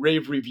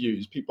rave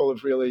reviews. People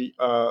have really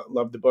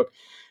loved the book,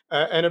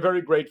 and are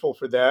very grateful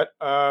for that.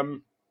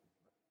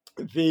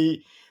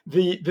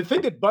 The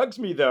thing that bugs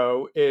me,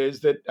 though,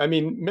 is that, I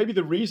mean, maybe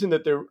the reason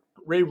that they're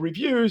rave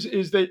reviews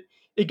is that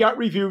it got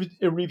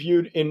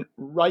reviewed in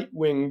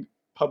right-wing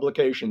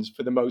publications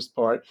for the most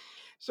part.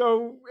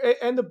 So,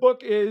 and the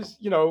book is,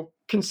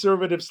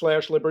 conservative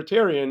 /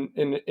 libertarian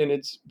in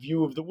its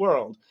view of the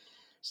world.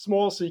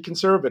 Small c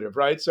conservative,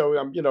 right? So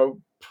I'm,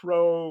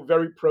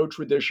 very pro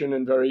tradition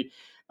and very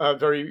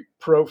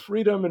pro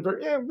freedom, and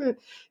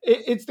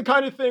it's the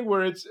kind of thing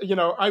where it's,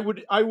 I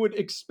would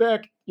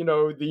expect,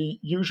 the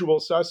usual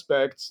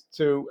suspects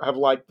to have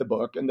liked the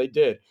book, and they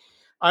did.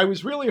 I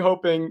was really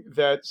hoping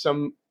that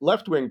some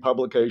left-wing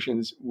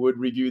publications would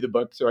review the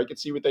book so I could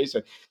see what they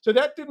said. So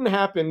that didn't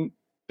happen,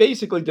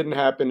 basically didn't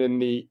happen in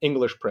the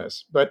English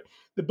press. But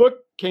the book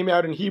came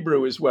out in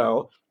Hebrew as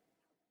well,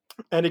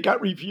 and it got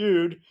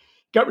reviewed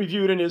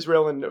in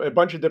Israel in a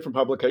bunch of different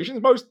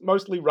publications,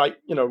 mostly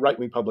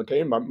right-wing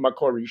publications,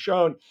 Makor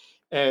Rishon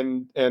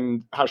and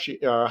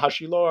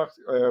Hashiloach.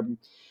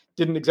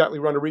 Didn't exactly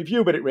run a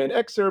review, but it ran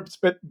excerpts.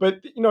 But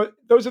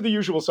those are the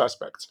usual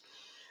suspects.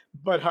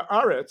 But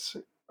Haaretz,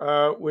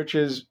 which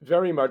is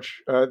very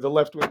much the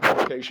left-wing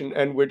publication,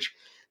 and which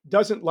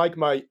doesn't like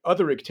my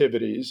other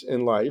activities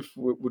in life,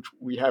 which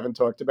we haven't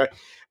talked about,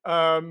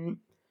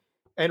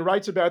 and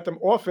writes about them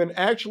often,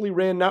 actually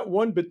ran not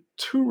one but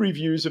two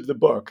reviews of the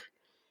book.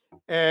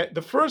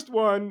 The first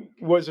one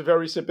was a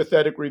very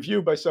sympathetic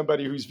review by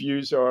somebody whose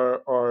views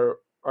are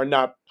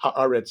not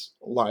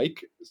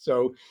Haaretz-like.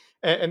 So,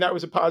 and that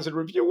was a positive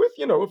review with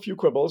a few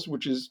quibbles,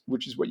 which is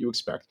what you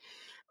expect.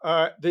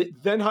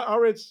 Then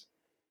Haaretz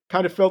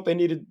kind of felt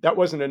that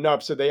wasn't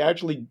enough, so they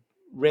actually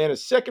ran a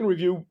second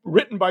review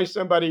written by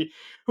somebody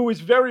who is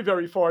very,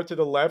 very far to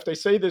the left. I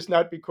say this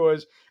not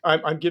because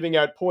I'm giving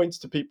out points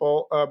to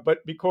people,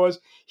 but because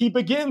he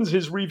begins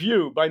his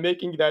review by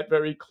making that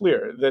very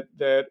clear,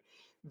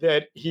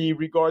 that he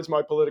regards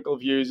my political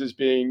views as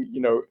being,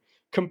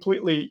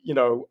 completely,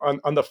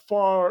 on the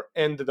far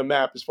end of the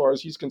map as far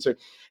as he's concerned.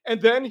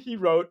 And then he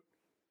wrote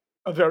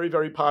a very,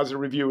 very positive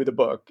review of the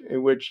book,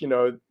 in which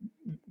the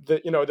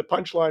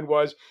punchline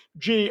was,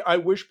 "Gee, I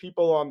wish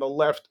people on the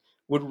left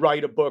would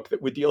write a book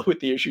that would deal with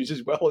the issues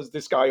as well as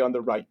this guy on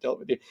the right dealt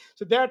with it."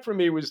 So that for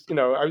me was,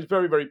 I was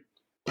very, very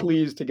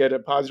pleased to get a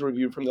positive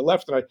review from the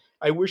left, and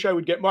I wish I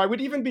would get more. I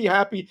would even be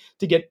happy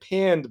to get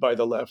panned by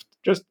the left.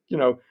 Just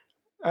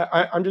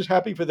I'm just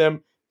happy for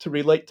them to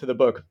relate to the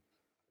book.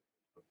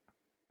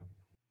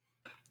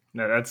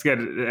 No, that's good.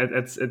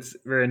 It's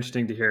very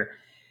interesting to hear.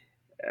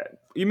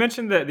 You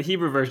mentioned the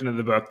Hebrew version of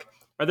the book.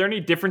 Are there any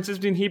differences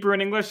between Hebrew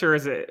and English, or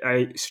is it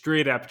a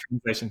straight up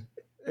translation?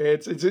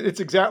 It's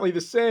exactly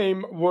the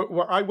same.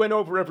 I went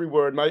over every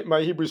word.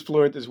 My Hebrew's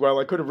fluent as well.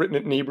 I could have written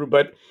it in Hebrew,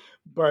 but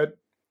I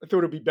thought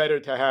it would be better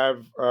to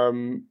have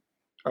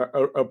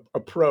a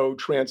pro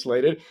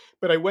translated.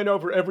 But I went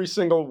over every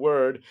single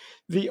word.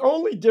 The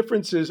only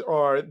differences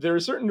are there are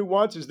certain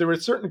nuances. There are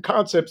certain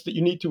concepts that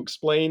you need to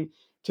explain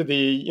to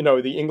the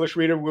the English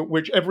reader,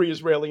 which every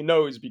Israeli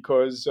knows,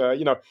 because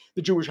the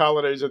Jewish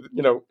holidays are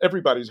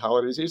everybody's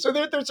holidays here. So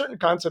there are certain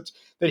concepts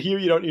that here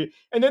you don't need,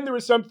 and then there were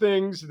some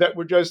things that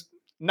were just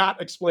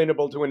not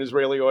explainable to an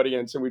Israeli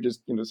audience, and we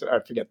just said, "I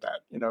forget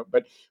that,"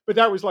 But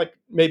that was like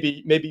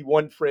maybe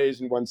one phrase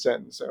in one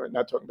sentence. So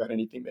not talking about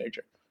anything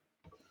major.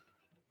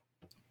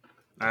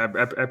 I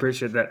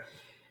appreciate that.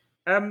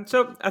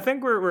 So I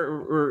think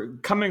we're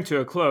coming to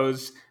a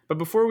close. But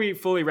before we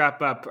fully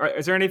wrap up,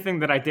 is there anything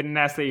that I didn't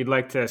ask that you'd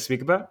like to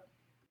speak about?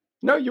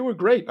 No, you were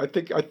great. I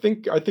think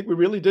we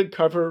really did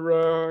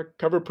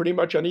cover pretty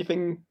much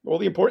anything, all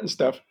the important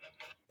stuff.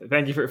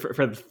 Thank you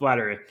for the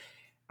flattery.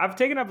 I've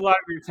taken up a lot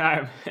of your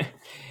time.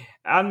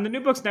 On the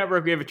New Books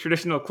Network, we have a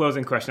traditional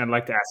closing question I'd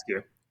like to ask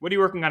you. What are you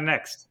working on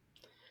next?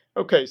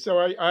 Okay, so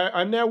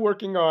I'm now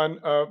working on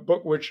a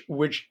book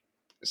which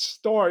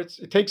starts.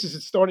 It takes as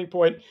its starting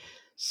point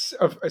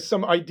of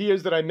some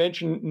ideas that I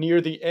mentioned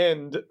near the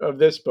end of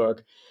this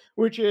book,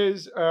 which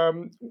is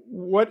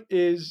what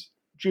is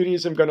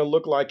Judaism going to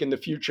look like in the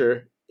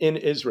future in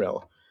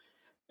Israel?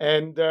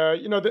 And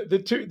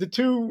the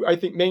two I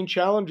think main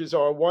challenges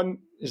are, one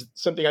is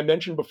something I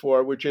mentioned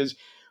before, which is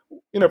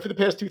for the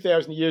past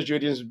 2,000 years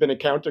Judaism has been a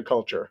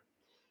counterculture,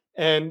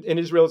 and in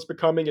Israel it's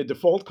becoming a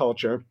default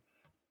culture.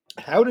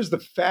 How does the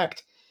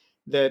fact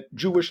that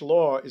Jewish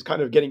law is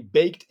kind of getting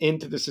baked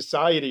into the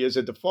society as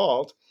a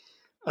default,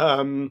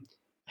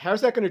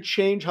 how's that going to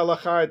change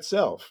halakha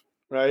itself,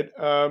 right?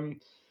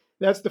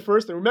 That's the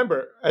first thing.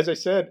 Remember, as I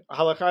said,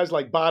 halakha is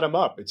like bottom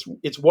up.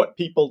 It's what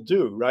people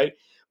do, right?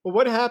 But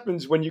what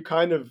happens when you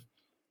kind of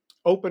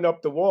open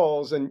up the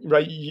walls and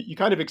right, you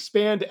kind of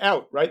expand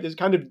out, right? There's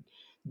kind of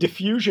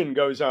diffusion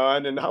goes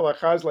on, and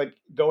halakha is like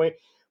going,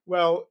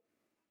 well,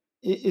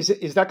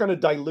 is that going to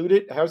dilute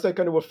it? How's that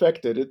going to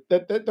affect it?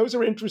 Those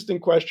are interesting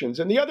questions.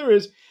 And the other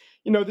is,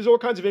 there's all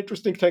kinds of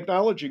interesting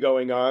technology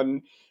going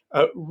on,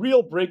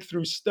 real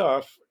breakthrough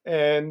stuff.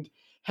 And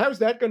how's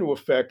that going to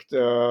affect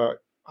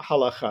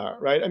halakha,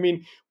 right? I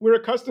mean, we're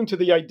accustomed to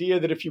the idea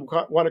that if you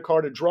want a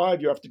car to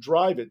drive, you have to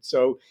drive it.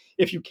 So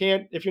if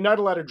you're not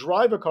allowed to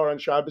drive a car on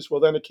Shabbos,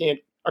 well, then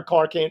a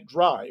car can't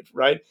drive,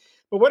 right?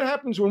 But what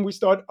happens when we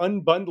start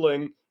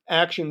unbundling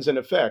actions and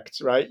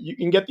effects, right? You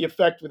can get the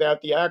effect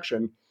without the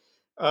action.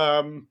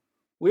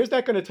 Where's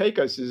that going to take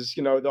us? Is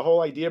the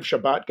whole idea of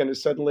Shabbat going to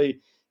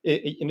suddenly,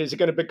 is it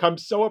going to become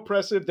so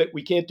oppressive that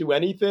we can't do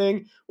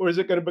anything, or is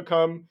it going to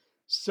become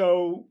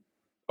so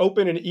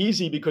open and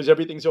easy because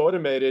everything's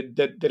automated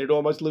that it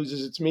almost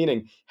loses its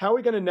meaning? How are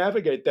we going to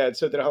navigate that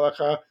so that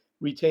halakha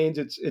retains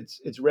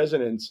its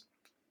resonance?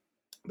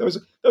 those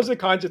are the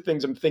kinds of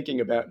things I'm thinking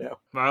about now.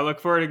 Well, I look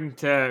forward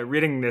to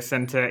reading this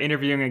and to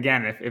interviewing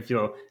again if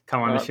you'll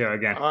come on the show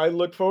again. I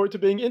look forward to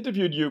being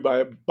interviewed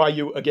by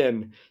you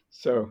again.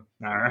 So,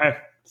 all right,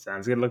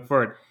 sounds good. Look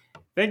forward.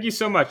 Thank you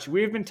so much.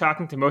 We've been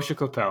talking to Moshe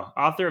Koppel,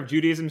 author of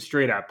Judaism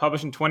Straight Up,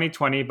 published in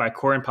 2020 by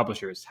Koren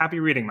Publishers.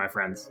 Happy reading, my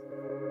friends.